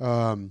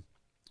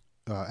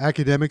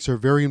academics are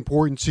very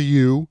important to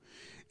you,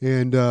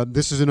 and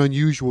this is an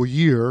unusual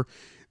year.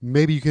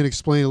 Maybe you can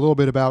explain a little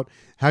bit about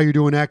how you're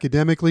doing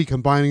academically,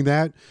 combining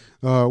that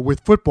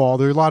with football.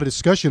 There's a lot of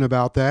discussion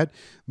about that,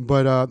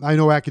 but I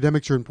know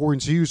academics are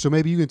important to you, so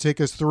maybe you can take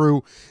us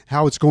through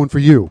how it's going for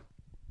you.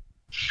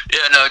 Yeah,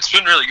 no, it's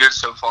been really good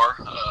so far.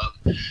 I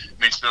mean,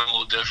 it's been a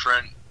little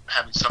different,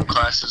 having some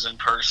classes in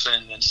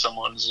person and some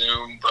on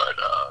Zoom, but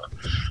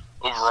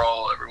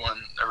overall,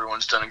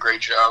 everyone's done a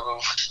great job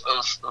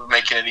of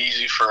making it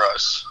easy for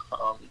us.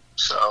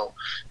 So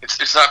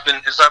it's not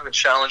been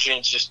challenging.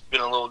 It's just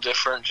been a little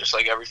different, just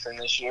like everything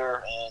this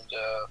year. And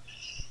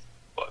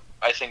but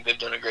I think they've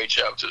done a great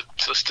job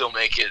to still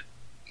make it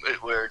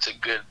where it's a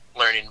good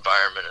learning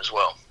environment as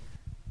well.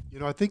 You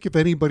know, I think if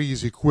anybody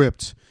is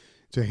equipped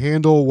to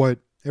handle what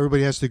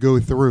everybody has to go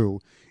through,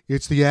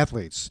 it's the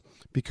athletes,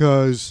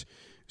 because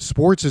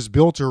sports is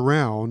built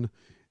around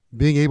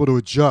being able to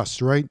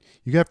adjust, right?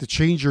 You have to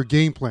change your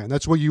game plan.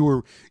 That's what you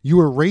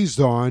were raised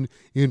on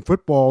in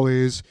football,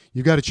 is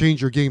you got to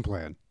change your game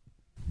plan.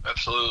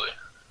 Absolutely.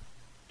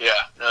 Yeah,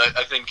 no,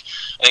 I think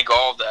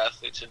all of the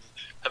athletes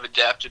have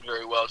adapted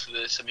very well to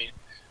this. I mean,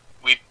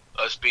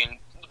 us being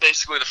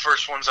basically the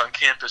first ones on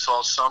campus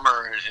all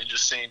summer and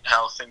just seeing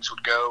how things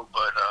would go,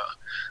 but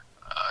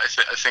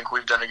I think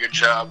we've done a good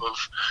job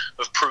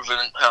of proving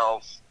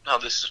how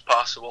this is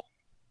possible.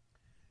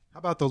 How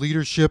about the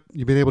leadership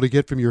you've been able to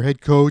get from your head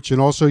coach and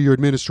also your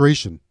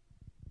administration?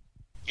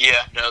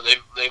 Yeah, no,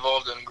 they've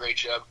all done a great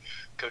job.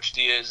 Coach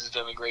Diaz has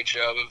done a great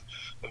job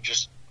of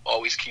just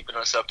always keeping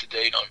us up to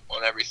date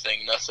on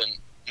everything. Nothing,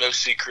 no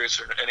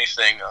secrets or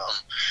anything.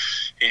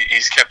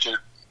 He's kept it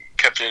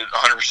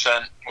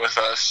 100% with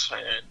us,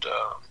 and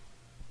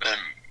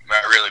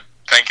I really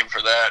thank him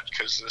for that,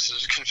 because this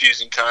is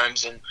confusing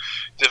times and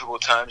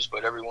difficult times,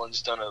 but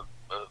everyone's done a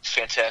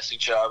fantastic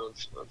job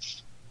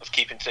of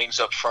keeping things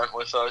up front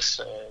with us,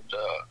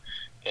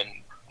 and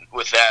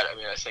with that, I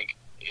mean, I think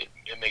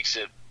it makes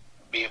it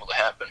be able to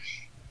happen.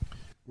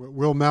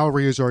 Will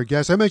Mallory is our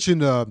guest. I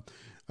mentioned the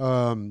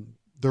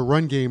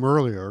run game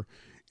earlier,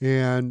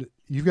 and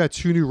you've got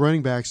two new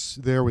running backs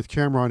there with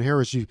Cameron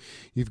Harris.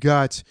 You've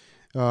got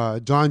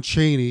Don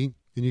Chaney,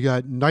 and you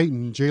got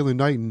Jalen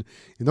Knighton,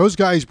 and those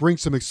guys bring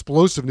some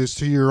explosiveness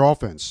to your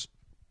offense.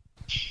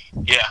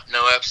 Yeah,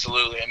 no,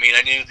 absolutely. I mean,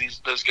 I knew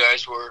those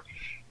guys were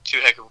two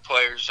heck of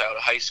players out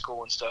of high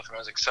school and stuff, and I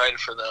was excited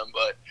for them,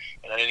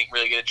 and I didn't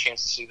really get a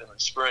chance to see them in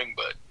spring,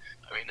 but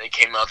I mean, they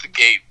came out the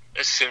gate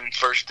as soon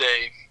first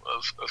day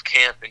of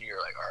camp, and you're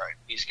like, all right,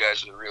 these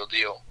guys are the real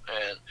deal,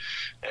 and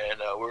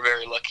we're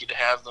very lucky to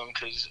have them,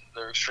 because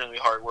they're extremely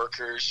hard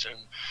workers and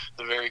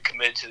they're very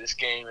committed to this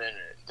game, and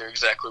they're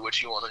exactly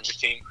what you want on your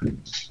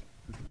team.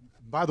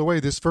 By the way,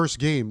 this first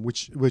game,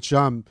 which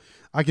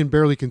I can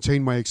barely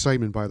contain my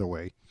excitement, by the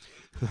way.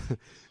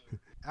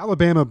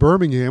 Alabama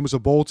Birmingham was a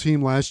bowl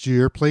team last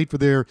year, played for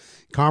their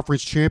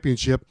conference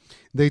championship.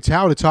 They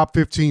tout a top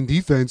 15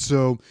 defense,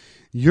 so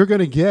you're going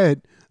to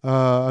get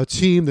a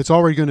team that's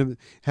already going to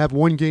have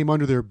one game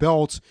under their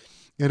belt,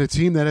 and a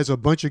team that has a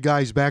bunch of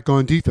guys back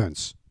on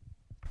defense.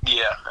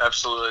 Yeah,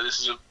 absolutely. This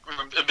is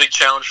a big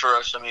challenge for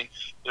us. I mean,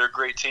 they're a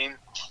great team.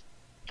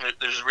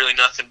 There's really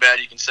nothing bad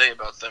you can say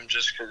about them,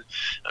 just because,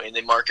 I mean,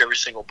 they mark every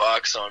single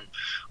box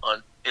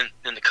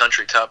in the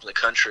country, top of the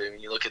country. I mean,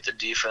 you look at the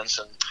defense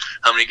and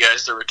how many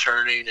guys they're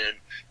returning, and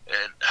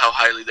how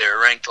highly they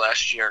were ranked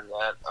last year and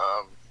that.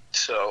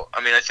 So,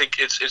 I mean, I think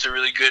it's a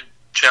really good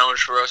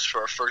challenge for us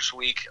for our first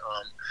week.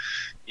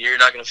 You're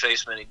not going to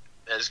face many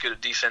as good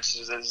of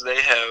defenses as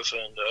they have,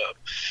 and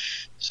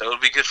so it'll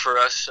be good for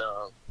us.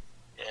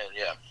 And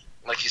yeah,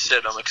 like you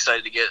said, I'm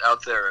excited to get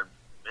out there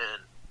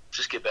and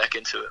just get back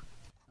into it.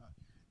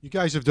 You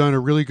guys have done a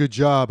really good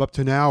job up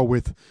to now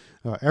with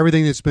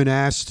everything that's been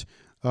asked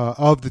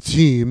of the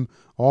team,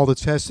 all the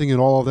testing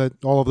and all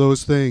of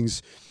those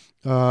things.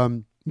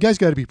 You guys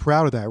got to be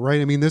proud of that,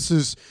 right? I mean, this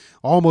is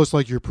almost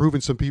like you're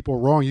proving some people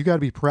wrong. You got to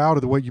be proud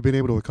of what you've been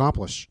able to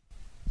accomplish.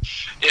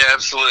 Yeah,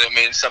 absolutely. I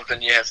mean, it's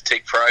something you have to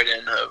take pride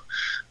in.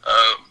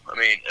 I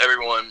mean,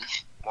 everyone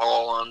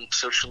all on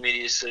social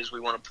media says we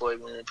want to play,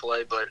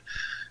 but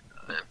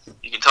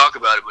you can talk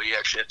about it, but you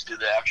actually have to do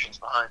the actions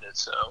behind it.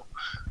 So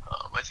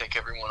I think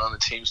everyone on the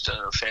team's done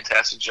a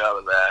fantastic job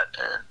of that,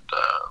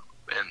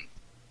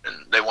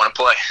 and they want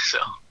to play. So,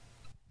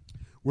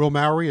 Will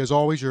Mallory, as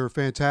always, you're a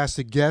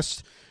fantastic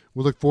guest.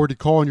 We look forward to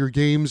calling your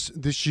games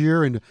this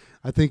year, and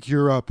I think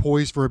you're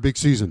poised for a big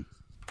season.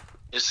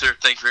 Yes, sir.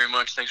 Thank you very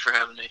much. Thanks for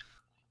having me.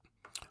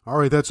 All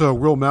right, that's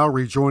Will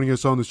Mallory joining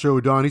us on the show.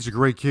 Don, he's a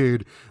great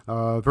kid.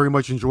 Very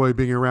much enjoy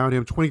being around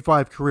him.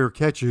 25 career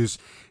catches.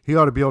 He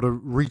ought to be able to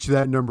reach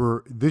that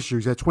number this year.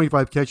 He's had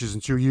 25 catches in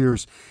 2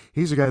 years.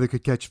 He's a guy that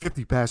could catch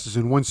 50 passes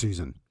in one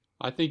season.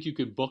 I think you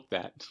could book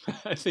that.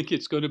 I think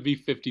it's going to be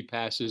 50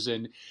 passes.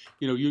 And,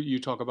 you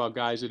talk about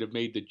guys that have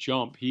made the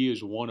jump. He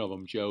is one of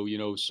them, Joe.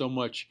 So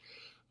much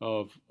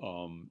of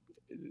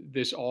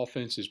this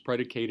offense is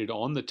predicated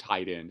on the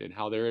tight end and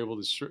how they're able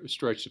to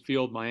stretch the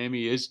field.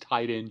 Miami is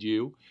tight end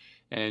you.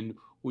 And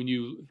when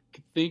you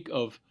think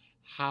of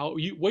how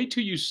you wait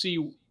till you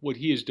see what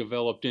he has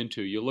developed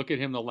into. You look at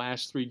him the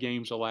last 3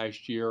 games of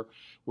last year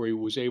where he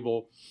was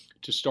able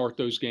to start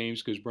those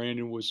games because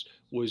Brandon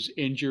was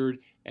injured,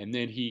 and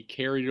then he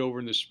carried it over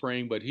in the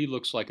spring, but he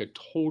looks like a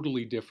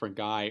totally different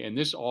guy, and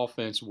this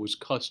offense was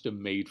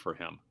custom made for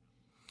him.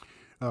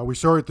 We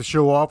started the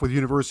show off with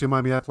University of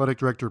Miami Athletic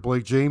Director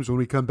Blake James. When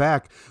we come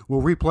back,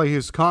 we'll replay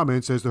his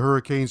comments as the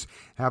Hurricanes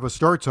have a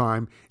start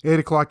time, 8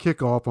 o'clock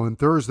kickoff on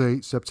Thursday,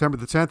 September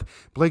the 10th.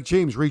 Blake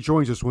James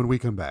rejoins us when we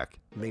come back.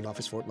 Main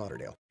office, Fort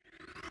Lauderdale.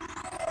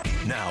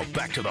 Now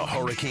back to the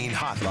Hurricane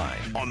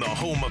Hotline on the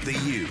home of the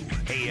U,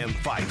 AM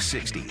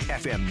 560,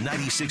 FM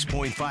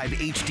 96.5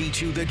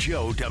 HD2 The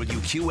Joe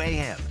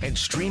WQAM, and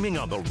streaming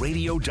on the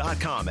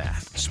radio.com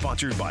app.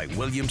 Sponsored by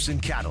Williamson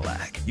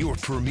Cadillac, your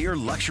premier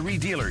luxury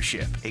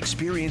dealership.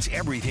 Experience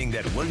everything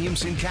that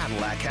Williamson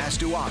Cadillac has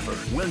to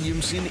offer.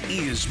 Williamson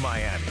is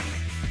Miami.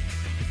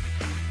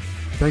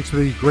 Thanks to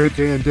the great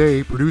Dan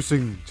Day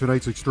producing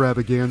tonight's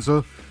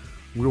extravaganza.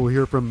 We will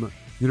hear from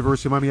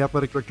University of Miami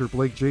Athletic Director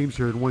Blake James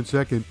here in 1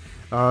 second.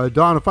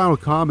 Don, a final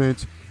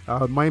comment.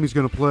 Miami's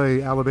going to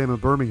play Alabama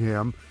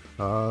Birmingham.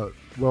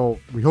 Well,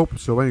 we hope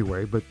so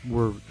anyway, but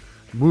we're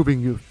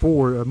moving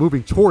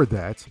toward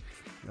that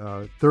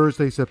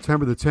Thursday,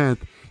 September the 10th.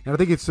 And I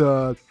think it's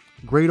a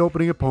great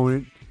opening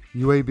opponent.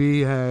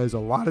 UAB has a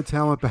lot of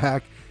talent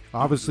back.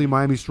 Obviously,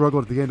 Miami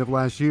struggled at the end of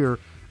last year,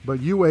 but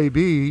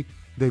UAB,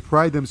 they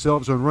pride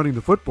themselves on running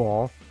the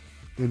football.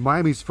 And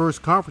Miami's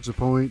first conference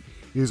opponent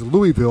is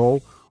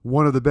Louisville,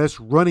 one of the best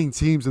running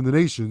teams in the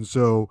nation.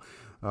 So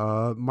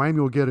Miami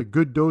will get a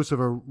good dose of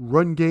a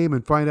run game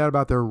and find out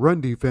about their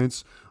run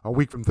defense a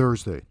week from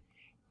Thursday.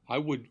 I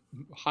would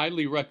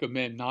highly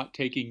recommend not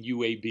taking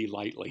UAB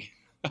lightly.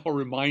 I'll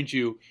remind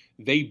you,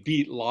 they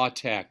beat La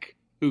Tech,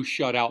 who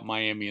shut out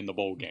Miami in the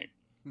bowl game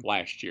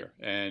last year.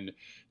 And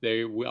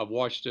I've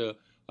watched them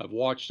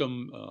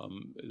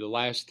the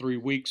last 3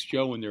 weeks,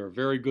 Joe, and they're a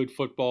very good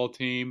football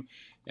team.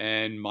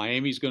 And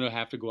Miami's going to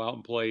have to go out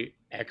and play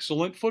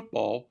excellent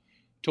football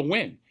to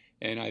win.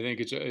 And I think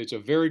it's a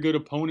very good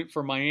opponent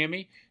for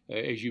Miami.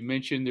 As you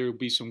mentioned, there will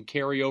be some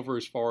carryover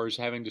as far as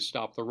having to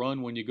stop the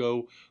run when you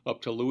go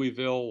up to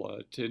Louisville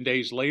 10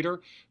 days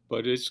later.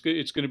 But it's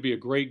going to be a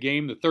great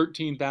game. The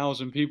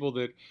 13,000 people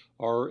that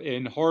are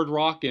in Hard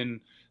Rock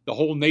and the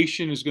whole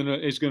nation is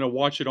going to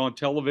watch it on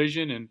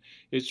television, and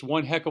it's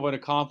one heck of an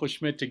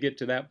accomplishment to get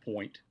to that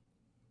point.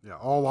 Yeah,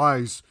 all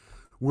eyes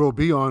will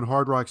be on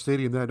Hard Rock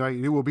Stadium that night.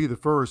 It will be the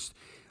first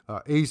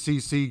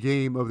ACC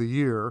game of the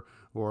year,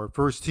 or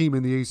first team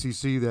in the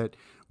ACC that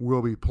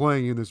will be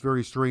playing in this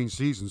very strange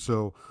season.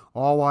 So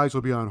all eyes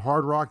will be on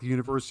Hard Rock, the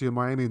University of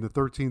Miami, and the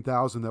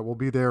 13,000 that will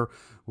be there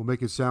will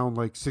make it sound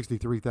like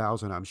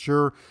 63,000, I'm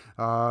sure.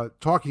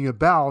 Talking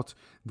about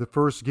the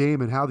first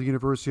game and how the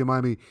University of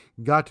Miami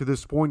got to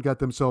this point, got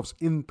themselves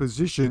in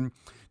position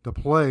to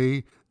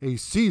play a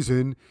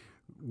season,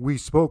 we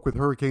spoke with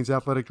Hurricanes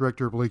Athletic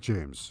Director Blake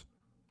James.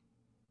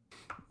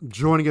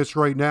 Joining us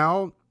right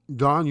now,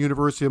 Don,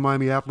 University of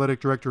Miami Athletic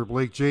Director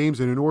Blake James,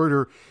 and in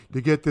order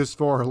to get this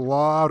far, a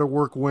lot of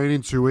work went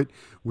into it,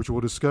 which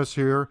we'll discuss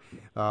here.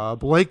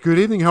 Blake, good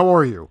evening. How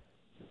are you?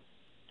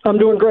 I'm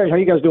doing great. How are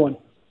you guys doing?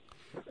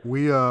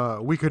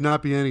 We could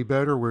not be any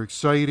better. We're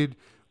excited.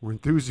 We're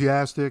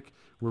enthusiastic.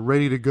 We're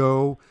ready to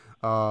go.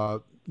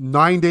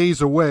 9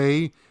 days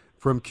away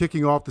from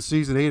kicking off the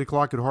season, 8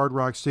 o'clock at Hard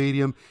Rock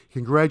Stadium.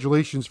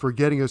 Congratulations for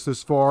getting us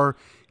this far.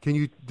 Can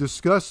you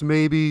discuss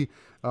maybe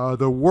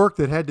the work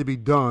that had to be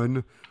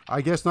done, I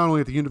guess not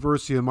only at the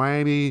University of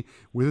Miami,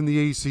 within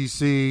the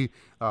ACC,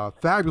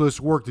 fabulous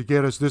work to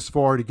get us this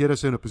far, to get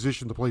us in a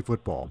position to play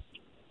football?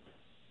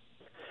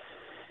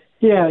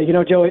 Yeah,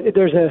 Joe,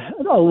 there's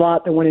a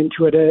lot that went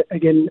into it.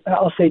 Again,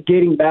 I'll say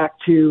dating back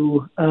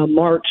to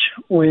March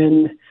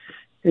when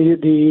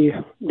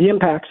the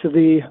impacts of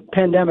the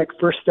pandemic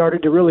first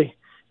started to really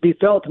be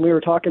felt, and we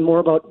were talking more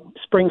about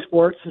spring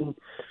sports and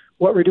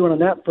what we're doing on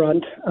that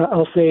front.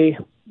 I'll say,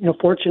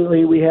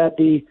 fortunately, we had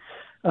the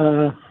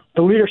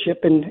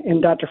leadership in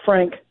Dr.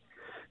 Frank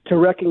to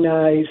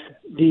recognize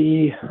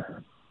the,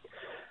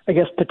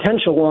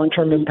 potential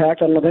long-term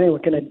impact. I don't know if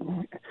anyone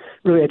can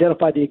really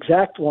identify the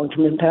exact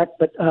long-term impact,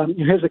 but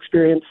his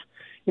experience,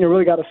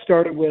 really got us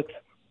started with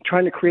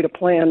trying to create a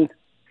plan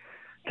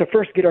to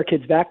first get our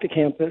kids back to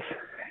campus,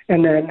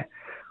 and then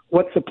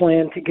what's the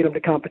plan to get them to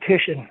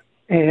competition.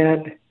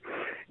 And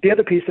the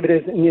other piece of it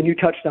is, and you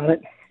touched on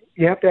it,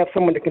 you have to have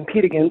someone to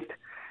compete against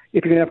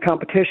if you're going to have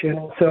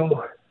competition.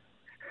 So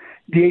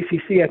the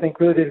ACC, I think,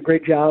 really did a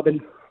great job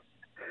in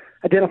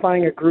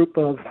identifying a group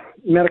of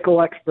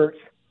medical experts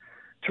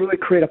to really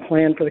create a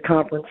plan for the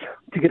conference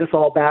to get us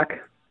all back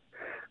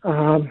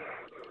to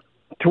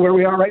where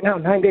we are right now,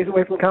 9 days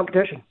away from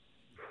competition.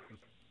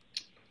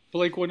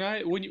 Blake,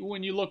 when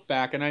you look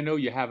back, and I know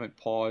you haven't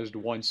paused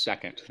 1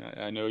 second,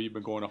 I know you've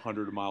been going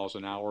 100 miles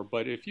an hour,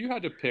 but if you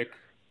had to pick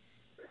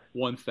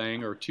one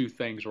thing or two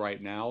things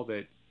right now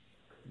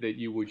that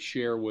you would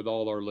share with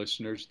all our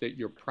listeners that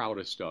you're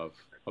proudest of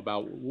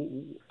about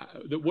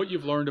what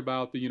you've learned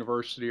about the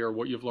university, or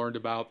what you've learned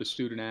about the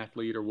student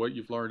athlete, or what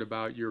you've learned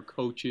about your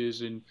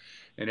coaches and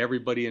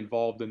everybody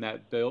involved in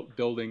that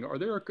building, are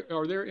there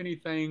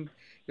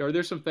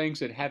some things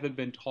that haven't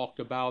been talked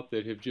about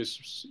that have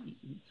just,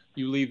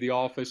 you leave the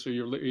office or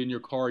you're in your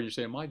car and you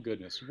say, my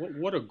goodness,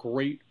 what a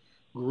great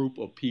group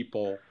of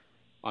people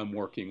I'm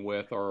working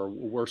with or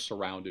we're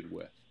surrounded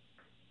with?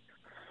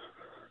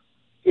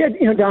 Yeah,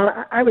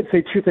 Don, I would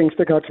say two things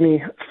stick out to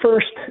me.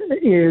 First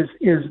is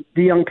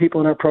the young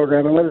people in our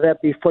program, and whether that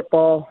be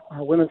football,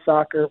 women's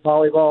soccer,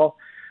 volleyball,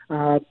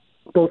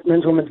 both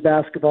men's, women's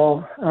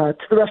basketball, to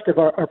the rest of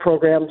our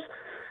programs,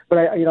 but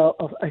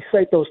I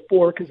cite those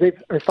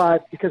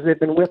five because they've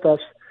been with us,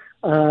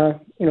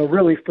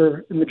 really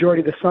for the majority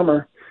of the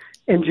summer,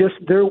 and just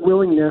their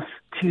willingness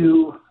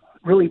to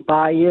really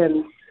buy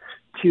in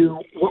to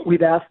what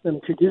we've asked them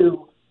to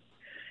do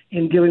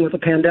in dealing with the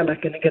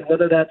pandemic. And again,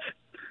 whether that's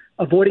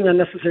avoiding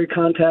unnecessary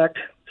contact,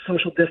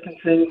 social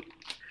distancing,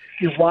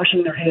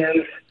 washing their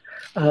hands,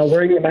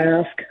 wearing a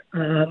mask,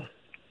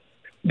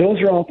 those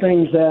are all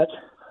things that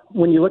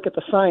when you look at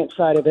the science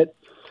side of it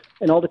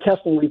and all the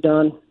testing we've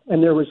done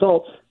and their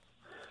results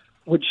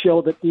would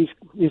show that these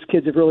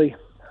kids have really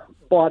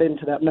bought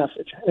into that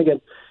message. And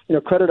again,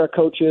 credit our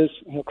coaches,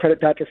 credit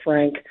Dr.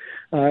 Frank,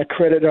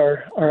 credit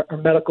our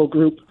medical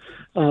group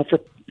for,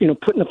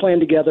 putting the plan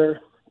together,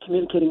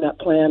 communicating that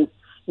plan,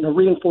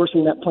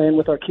 reinforcing that plan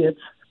with our kids.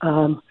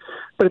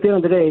 But at the end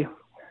of the day,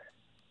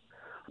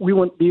 we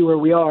wouldn't be where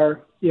we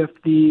are if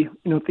the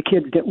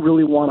kids didn't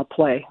really want to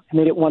play and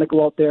they didn't want to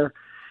go out there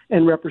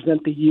and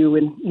represent the U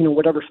in,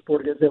 whatever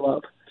sport it is they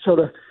love. So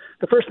the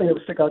first thing that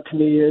would stick out to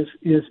me is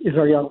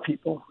our young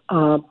people.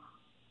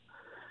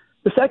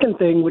 The second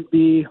thing would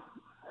be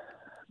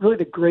really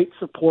the great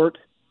support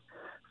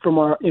from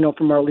our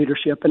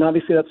leadership. And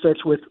obviously that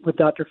starts with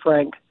Dr.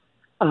 Frank,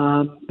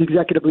 the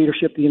executive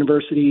leadership of the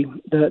university,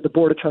 the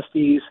board of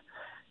trustees,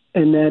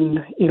 and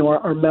then,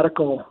 our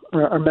medical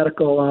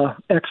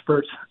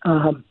experts.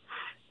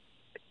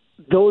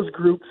 Those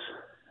groups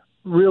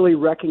really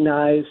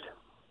recognized,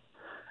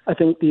 I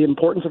think, the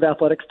importance of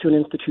athletics to an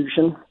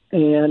institution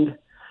and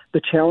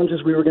the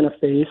challenges we were going to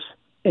face,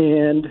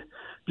 and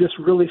just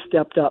really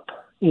stepped up,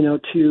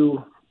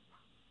 to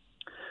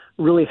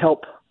really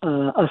help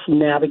us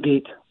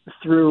navigate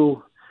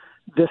through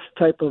this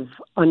type of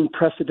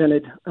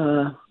unprecedented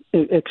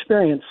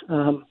experience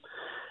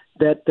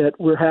that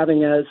we're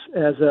having as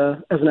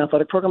an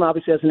athletic program,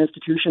 obviously as an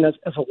institution,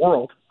 as a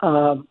world.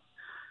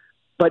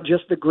 But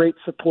just the great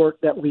support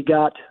that we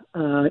got,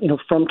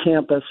 from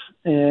campus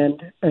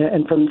and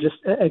from just,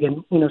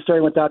 again,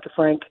 starting with Dr.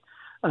 Frank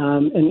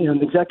and,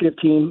 the executive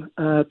team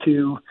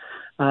to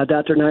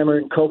Dr. Neimer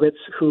and Kobitz,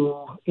 who,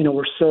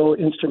 were so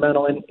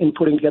instrumental in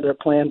putting together a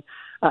plan.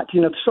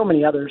 So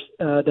many others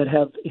that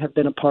have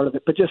been a part of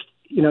it. But just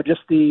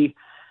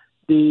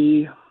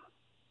the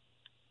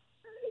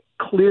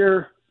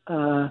clear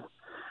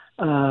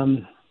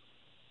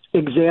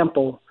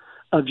example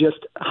of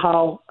just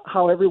how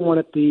everyone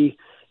at the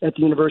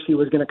university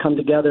was going to come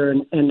together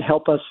and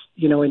help us,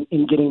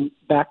 in getting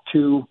back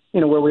to,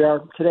 where we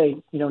are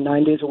today,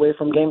 9 days away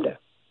from game day.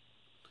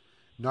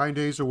 9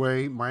 days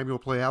away, Miami will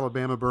play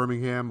Alabama,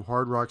 Birmingham,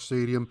 Hard Rock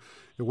Stadium.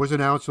 It was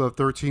announced that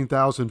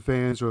 13,000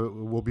 fans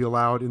will be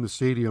allowed in the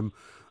stadium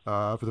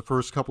for the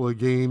first couple of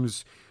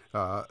games.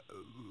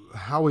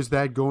 How is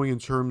that going in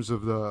terms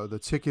of the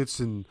tickets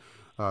and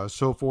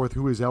so forth?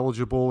 Who is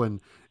eligible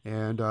and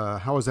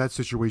how is that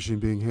situation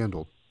being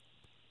handled?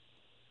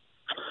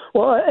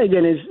 Well,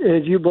 again,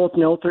 as you both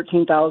know,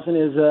 13,000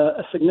 is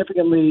a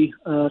significantly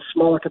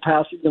smaller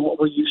capacity than what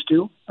we're used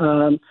to.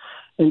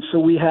 And so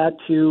we had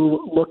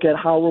to look at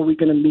how were we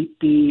going to meet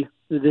the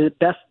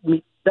best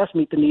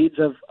meet the needs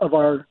of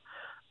our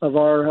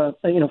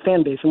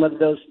fan base, and whether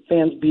those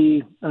fans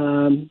be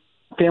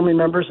family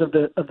members of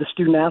the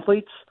student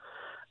athletes,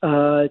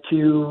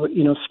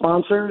 to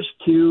sponsors,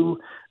 to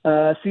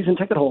season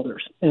ticket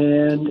holders,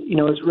 and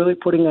is really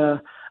putting a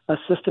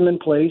system in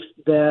place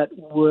that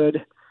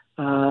would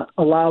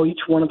allow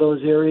each one of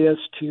those areas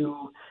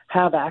to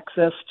have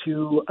access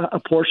to a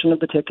portion of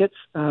the tickets.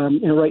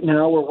 Right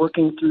now we're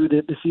working through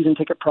the season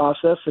ticket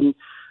process, and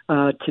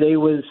today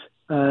was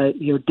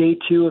day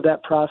 2 of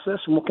that process,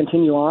 and we'll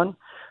continue on,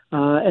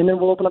 and then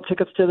we'll open up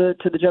tickets to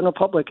the general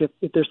public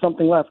if there's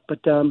something left.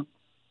 But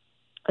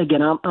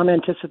again, I'm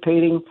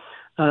anticipating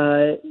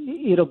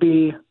it'll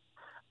be,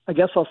 I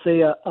guess I'll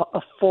say, a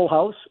full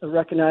house,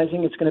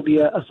 recognizing it's going to be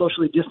a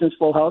socially distanced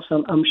full house,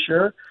 I'm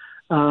sure.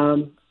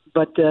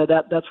 But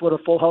that's what a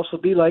full house will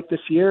be like this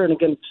year. And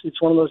again,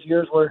 it's one of those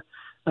years where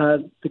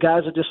the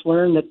guys have just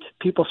learned that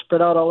people spread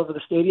out all over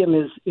the stadium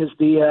is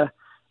the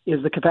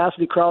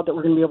capacity crowd that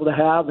we're going to be able to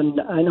have.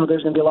 And I know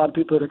there's going to be a lot of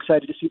people that are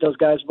excited to see those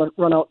guys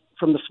run out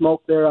from the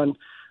smoke there on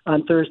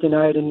Thursday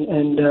night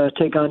and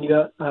take on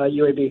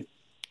UAB.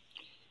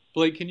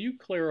 Blake, can you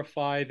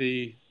clarify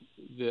the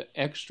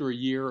extra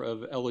year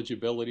of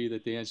eligibility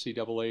that the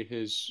NCAA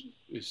has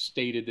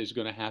stated is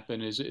going to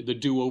happen? Is the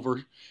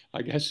do-over,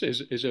 I guess,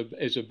 is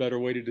a better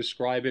way to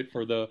describe it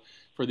for the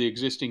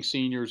existing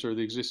seniors or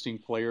the existing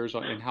players,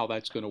 and how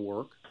that's going to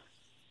work?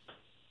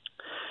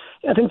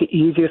 I think the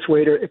easiest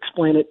way to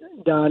explain it,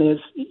 Don, is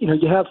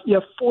you have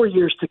 4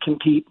 years to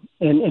compete,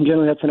 and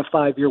generally that's in a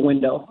 5-year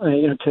window.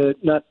 To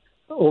not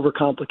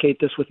overcomplicate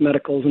this with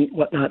medicals and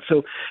whatnot.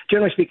 So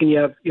generally speaking, you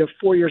have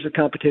 4 years of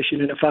competition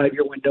in a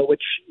 5-year window,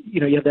 which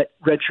you have that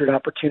redshirt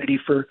opportunity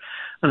for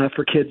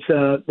kids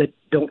that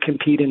don't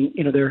compete in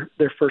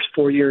their first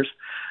 4 years.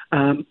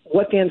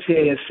 What the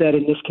NCAA has said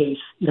in this case,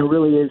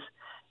 really is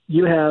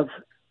you have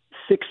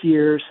 6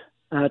 years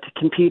to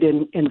compete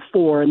in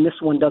 4, and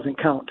this one doesn't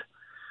count.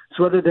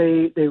 So whether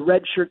they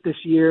redshirt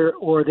this year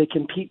or they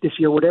compete this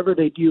year, whatever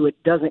they do,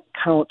 it doesn't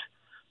count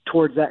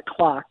towards that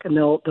clock, and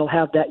they'll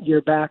have that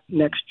year back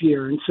next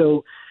year. And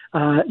so,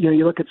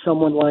 you look at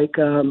someone like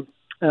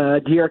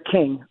De'Ara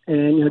King,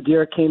 and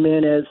De'Ara came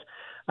in as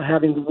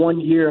having 1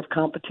 year of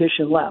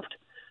competition left.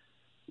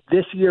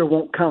 This year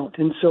won't count,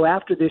 and so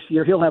after this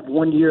year, he'll have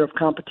 1 year of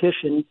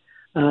competition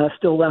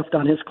still left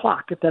on his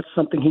clock if that's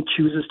something he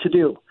chooses to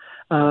do.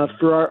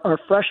 For our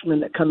freshmen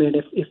that come in,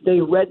 if they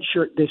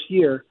redshirt this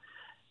year,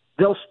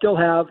 they'll still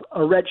have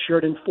a red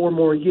shirt in 4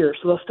 more years.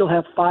 So they'll still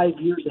have 5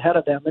 years ahead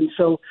of them. And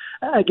so,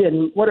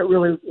 again, what it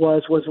really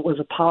was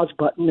a pause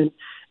button.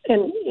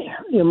 And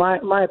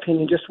my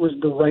opinion just was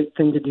the right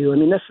thing to do. I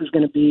mean, this is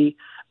going to be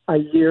a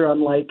year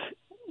unlike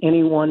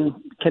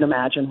anyone can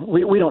imagine.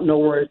 We don't know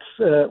where it's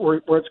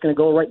going to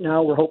go right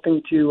now. We're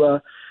hoping to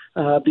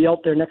be out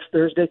there next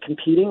Thursday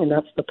competing, and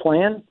that's the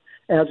plan,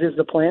 as is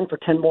the plan for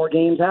 10 more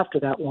games after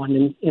that one.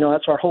 And,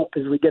 that's our hope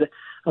is we get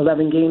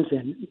 11 games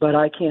in. But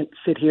I can't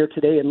sit here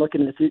today and look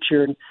into the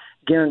future and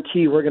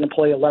guarantee we're going to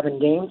play 11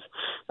 games.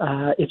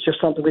 It's just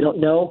something we don't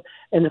know.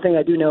 And the thing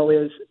I do know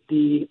is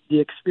the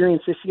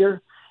experience this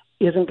year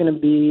isn't going to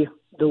be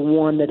the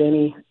one that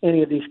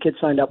any of these kids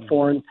signed up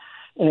for.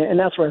 And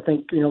that's where I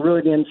think,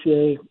 really the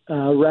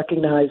NCAA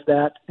recognized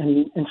that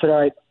and said,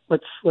 all right,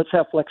 let's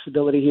have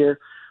flexibility here.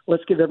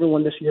 Let's give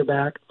everyone this year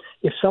back.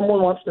 If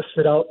someone wants to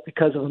sit out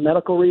because of a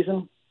medical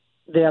reason,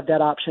 they have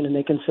that option and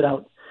they can sit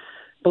out.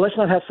 But let's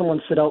not have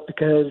someone sit out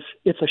because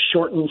it's a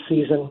shortened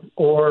season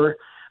or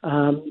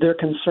they're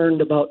concerned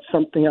about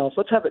something else.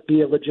 Let's have it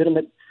be a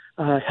legitimate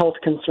health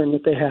concern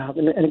that they have.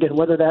 And again,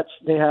 whether that's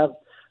they have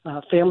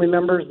family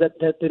members that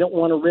they don't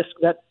want to risk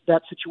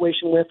that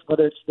situation with,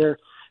 whether it's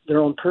their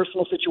own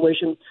personal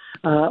situation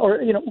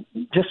or,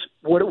 just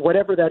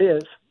whatever that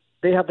is,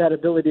 they have that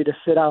ability to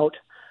sit out.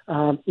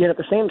 Yet at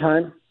the same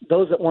time,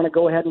 those that want to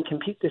go ahead and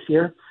compete this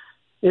year,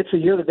 it's a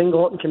year that they can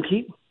go out and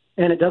compete,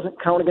 and it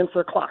doesn't count against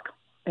their clock.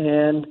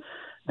 And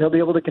they'll be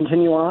able to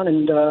continue on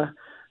and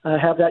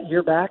have that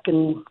year back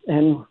and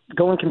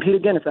go and compete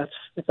again if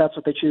that's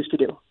what they choose to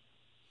do.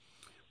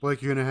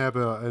 Blake, you're going to have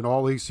an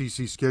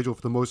all-ACC schedule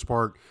for the most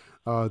part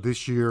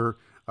this year.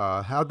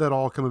 How'd that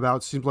all come about?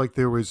 It seemed like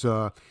there was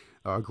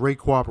great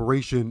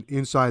cooperation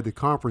inside the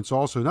conference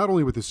also, not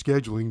only with the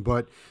scheduling,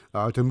 but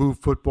to move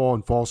football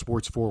and fall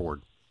sports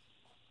forward.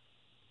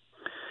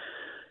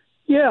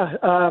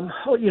 Yeah,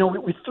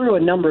 we threw a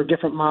number of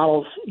different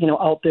models,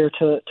 out there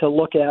to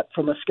look at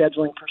from a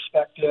scheduling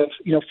perspective,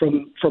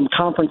 from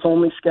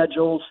conference-only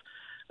schedules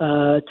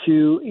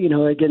to,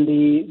 again,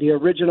 the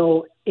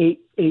original eight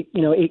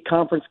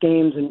conference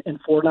games and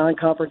 4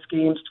 non-conference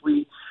games.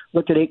 We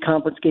looked at 8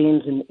 conference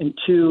games and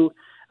 2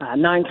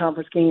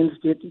 9-conference games.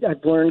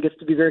 I've learned gets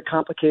to be very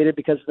complicated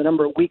because of the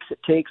number of weeks it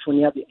takes when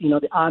you have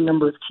the odd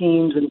number of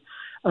teams and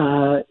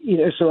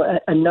so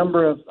a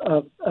number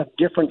of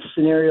different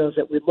scenarios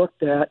that we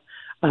looked at,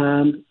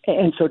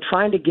 and so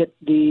trying to get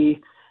the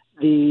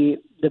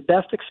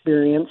best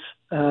experience,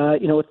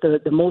 with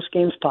the most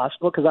games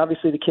possible, because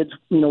obviously the kids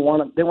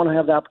want to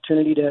have the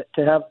opportunity to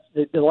have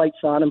the lights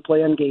on and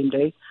play on game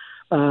day,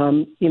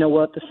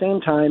 while at the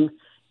same time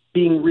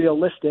being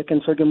realistic.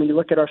 And so again, when you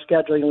look at our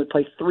schedule, we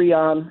play 3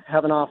 on,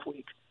 have an off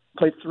week,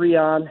 play 3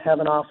 on, have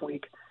an off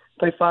week,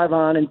 play 5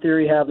 on, in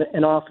theory have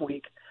an off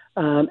week.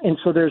 And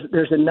so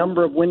there's a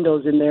number of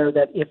windows in there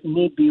that if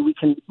need be, we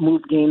can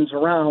move games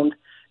around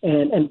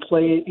and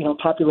play,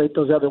 populate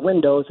those other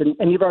windows.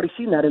 And you've already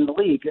seen that in the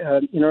league.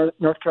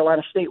 North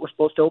Carolina State was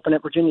supposed to open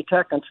at Virginia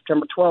Tech on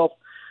September 12th.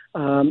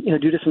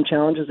 Due to some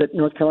challenges that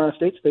North Carolina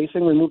State's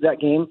facing, we moved that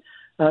game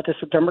to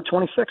September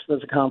 26th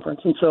as a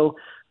conference. And so,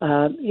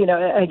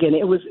 again,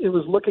 it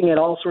was looking at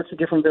all sorts of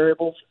different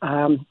variables.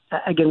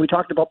 Again, we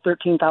talked about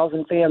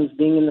 13,000 fans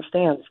being in the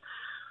stands.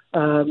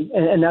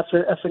 And that's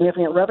a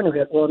significant revenue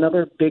hit. Well,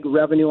 another big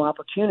revenue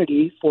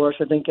opportunity for us,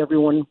 I think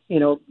everyone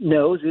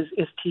knows,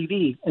 is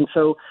TV. And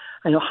so,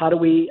 how do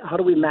we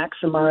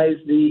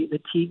maximize the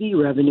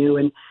TV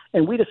revenue?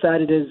 And we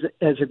decided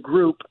as a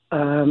group,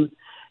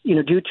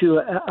 due to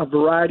a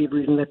variety of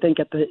reasons. I think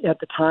at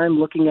the time,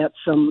 looking at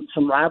some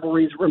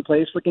rivalries were in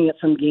place, looking at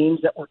some games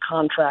that were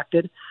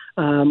contracted,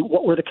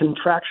 what were the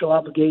contractual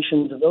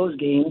obligations of those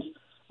games?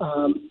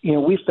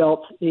 We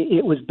felt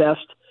it was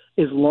best,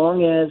 as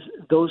long as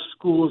those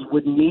schools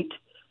would meet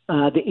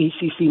the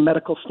ACC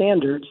medical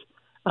standards,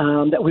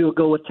 that we would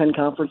go with 10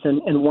 conference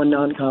and 1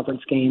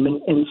 non-conference game.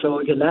 And so,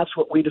 again, that's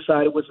what we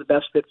decided was the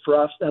best fit for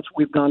us. That's what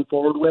we've gone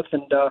forward with.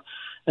 And,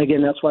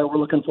 again, that's why we're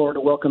looking forward to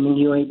welcoming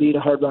UAB to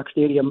Hard Rock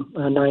Stadium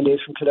 9 days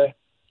from today.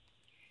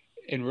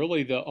 And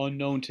really the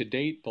unknown to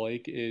date,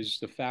 Blake, is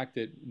the fact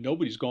that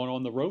nobody's gone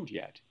on the road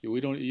yet.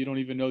 You don't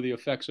even know the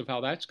effects of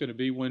how that's going to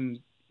be when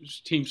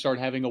teams start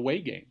having away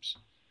games.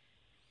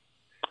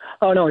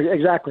 Oh no,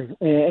 exactly,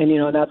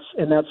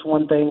 and that's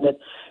one thing that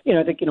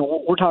I think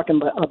we're talking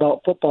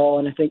about football,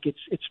 and I think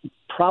it's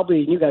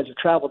probably, you guys have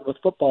traveled with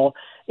football,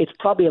 it's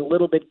probably a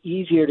little bit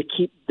easier to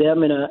keep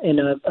them in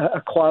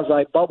a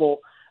quasi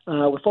bubble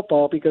with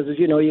football, because as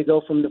you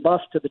go from the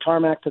bus to the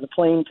tarmac to the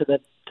plane to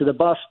the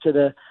bus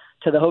to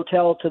to the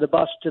hotel, to the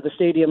bus, to the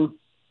stadium,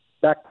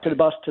 back to the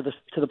bus, to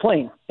the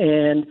plane.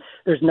 And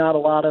there's not a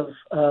lot of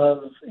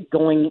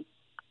going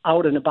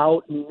out and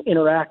about and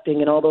interacting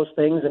and all those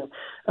things.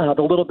 And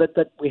the little bit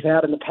that we've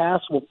had in the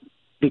past will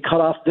be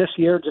cut off this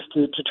year just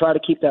to try to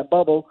keep that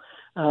bubble.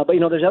 But,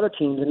 there's other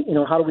teams, and,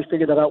 how do we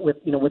figure that out with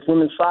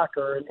women's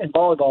soccer and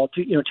volleyball,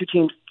 two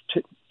teams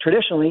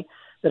traditionally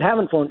that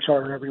haven't flown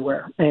charter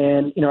everywhere.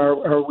 And,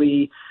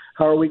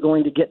 how are we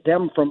going to get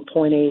them from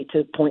point A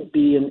to point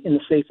B in the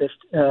safest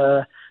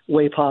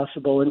way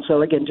possible? And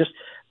so, again, just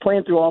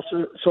playing through all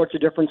sorts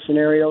of different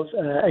scenarios.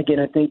 Again,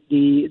 I think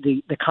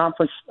the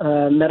conference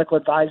medical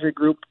advisory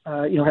group,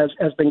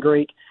 has been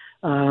great.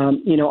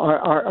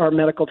 Our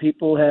medical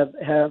people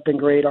have been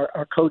great.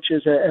 Our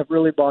coaches have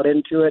really bought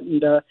into it.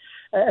 And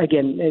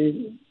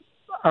again,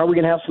 are we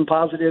going to have some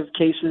positive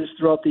cases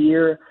throughout the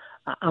year?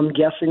 I'm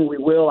guessing we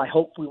will. I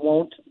hope we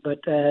won't. But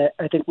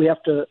I think we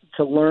have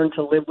to learn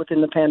to live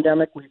within the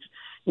pandemic.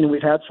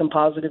 We've had some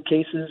positive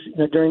cases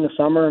during the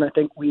summer, and I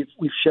think we've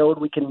showed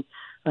we can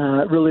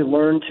really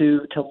learn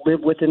to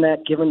live within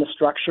that, given the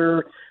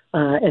structure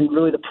and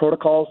really the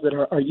protocols that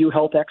our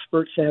U-Health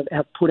experts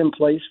have put in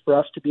place for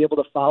us to be able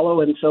to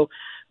follow. And so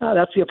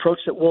that's the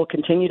approach that we'll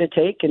continue to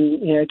take.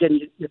 And,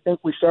 again, you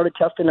think we started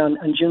testing on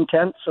June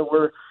 10th, so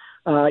we're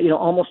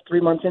almost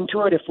 3 months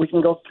into it. If we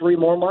can go 3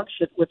 more months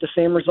with the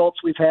same results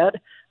we've had,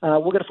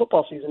 we'll get a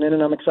football season in,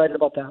 and I'm excited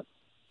about that.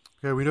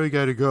 Okay, we know you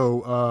got to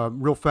go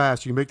real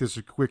fast. You can make this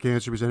a quick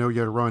answer because I know you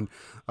got to run.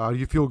 Do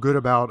you feel good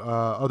about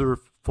other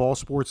fall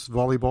sports,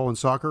 volleyball and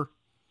soccer?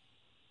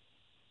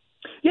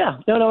 Yeah,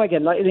 no.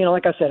 Again,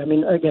 like I said,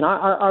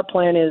 our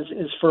plan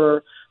is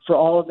for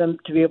all of them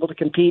to be able to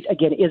compete.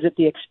 Again, is it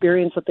the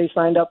experience that they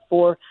signed up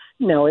for?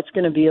 No, it's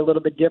going to be a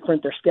little bit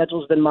different. Their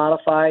schedule's been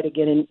modified.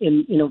 Again,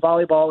 in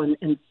volleyball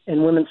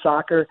and women's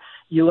soccer,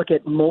 you look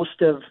at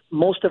most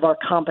of our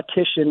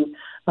competition,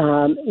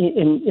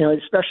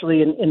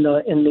 especially in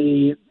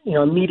the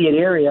immediate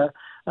area,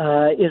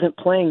 isn't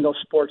playing those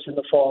sports in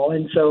the fall.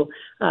 And so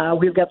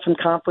we've got some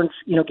conference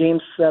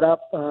games set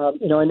up.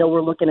 I know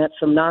we're looking at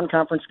some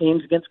non-conference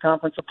games against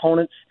conference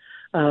opponents.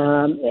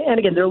 And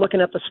again, they're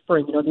looking at the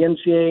spring. The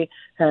NCAA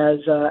has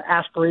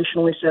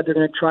aspirationally said they're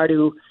going to try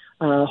to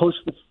host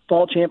the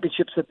fall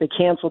championships that they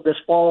canceled this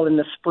fall in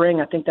the spring.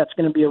 I think that's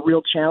going to be a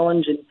real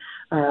challenge. And,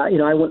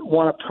 I wouldn't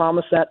want to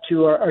promise that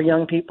to our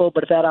young people,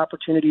 but if that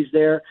opportunity is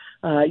there,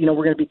 we're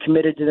going to be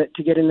committed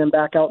to getting them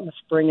back out in the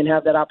spring and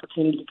have that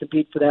opportunity to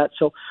compete for that.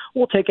 So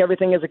we'll take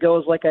everything as it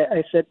goes. Like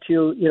I said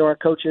to, our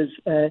coaches,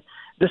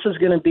 this is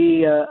going to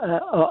be a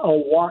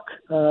walk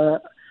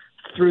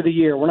through the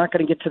year. We're not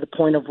going to get to the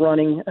point of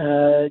running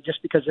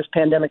just because this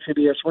pandemic's going to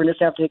be here. So we're going to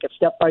just have to take it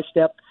step by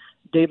step,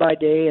 day by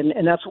day,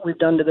 and that's what we've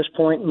done to this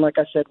point. And like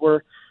I said,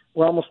 we're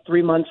almost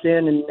 3 months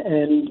in,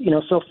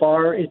 and so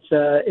far it's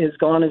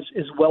gone as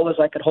well as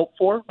I could hope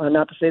for.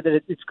 Not to say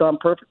that it's gone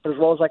perfect, but as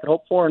well as I could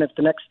hope for. And if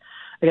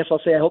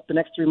I hope the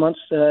next 3 months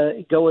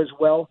go as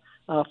well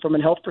from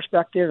a health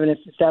perspective. And if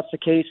that's the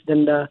case,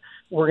 then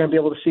we're going to be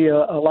able to see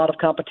a lot of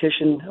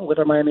competition with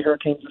our Miami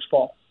Hurricanes this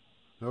fall.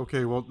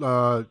 Okay,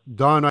 well,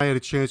 Don and I had a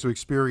chance to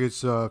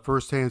experience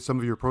firsthand some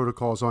of your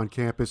protocols on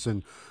campus,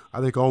 and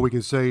I think all we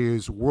can say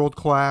is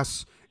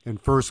world-class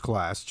and first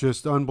class.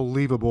 Just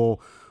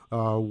unbelievable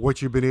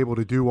what you've been able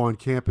to do on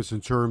campus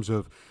in terms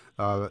of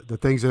the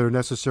things that are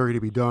necessary to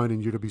be done,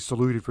 and you're to be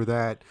saluted for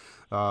that.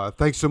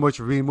 Thanks so much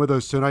for being with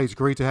us tonight. It's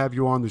great to have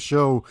you on the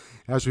show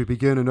as we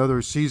begin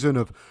another season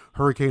of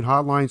Hurricane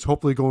Hotlines,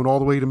 hopefully going all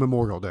the way to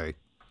Memorial Day.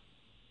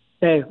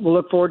 Hey, we'll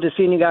look forward to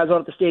seeing you guys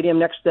out at the stadium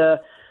next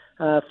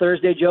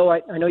Thursday. Joe,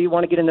 I know you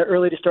want to get in there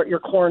early to start your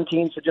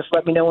quarantine, so just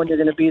let me know when you're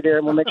going to be there,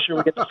 and we'll make sure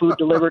we get the food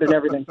delivered and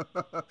everything.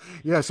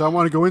 Yes, I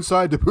want to go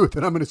inside the booth,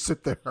 and I'm going to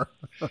sit there.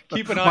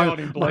 Keep an eye on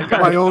him, Blake.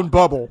 My own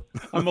bubble.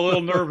 I'm a little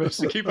nervous,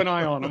 so keep an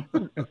eye on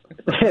him.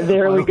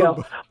 There we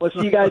go. We'll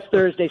see you guys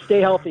Thursday.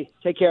 Stay healthy.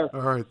 Take care.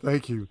 All right,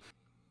 thank you.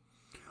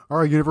 All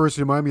right,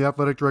 University of Miami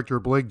Athletic Director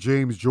Blake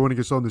James joining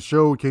us on the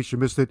show. In case you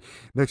missed it,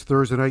 next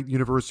Thursday night,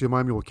 University of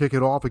Miami will kick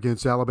it off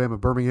against Alabama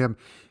Birmingham.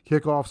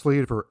 Kickoff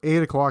slated for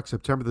 8 o'clock,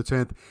 September the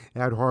 10th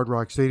at Hard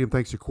Rock Stadium.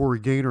 Thanks to Corey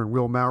Gaynor and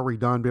Will Mowry,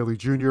 Don Bailey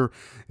Jr.,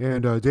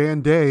 and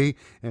Dan Day,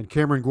 and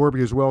Cameron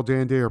Gorby as well.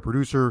 Dan Day, our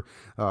producer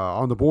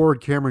on the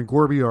board. Cameron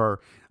Gorby, our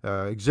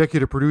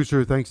executive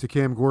producer. Thanks to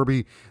Cam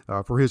Gorby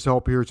for his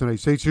help here tonight.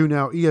 Stay tuned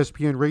now.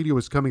 ESPN Radio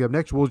is coming up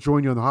next. We'll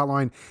join you on the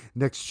hotline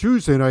next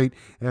Tuesday night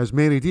as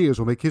Manny Diaz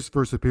will make his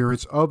first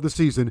appearance of the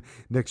season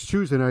next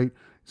Tuesday night,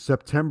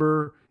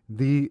 September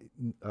the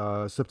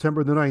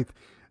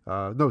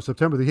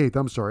 8th.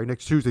 I'm sorry.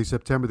 Next Tuesday,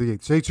 September the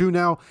 8th. Stay tuned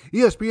now.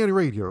 ESPN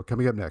Radio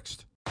coming up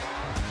next.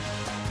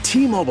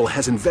 T-Mobile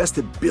has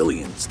invested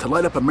billions to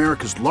light up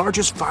America's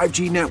largest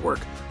 5G network,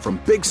 from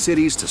big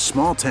cities to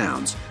small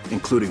towns,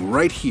 including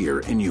right here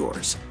in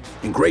yours.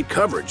 And great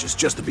coverage is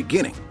just the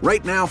beginning.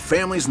 Right now,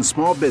 families and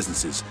small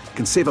businesses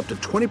can save up to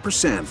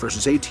 20%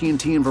 versus AT&T and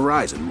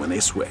Verizon when they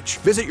switch.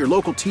 Visit your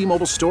local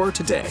T-Mobile store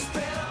today.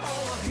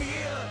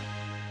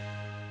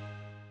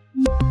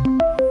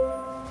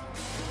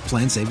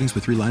 Plan savings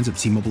with 3 lines of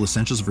T-Mobile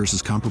Essentials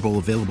versus comparable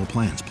available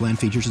plans. Plan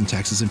features and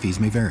taxes and fees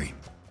may vary.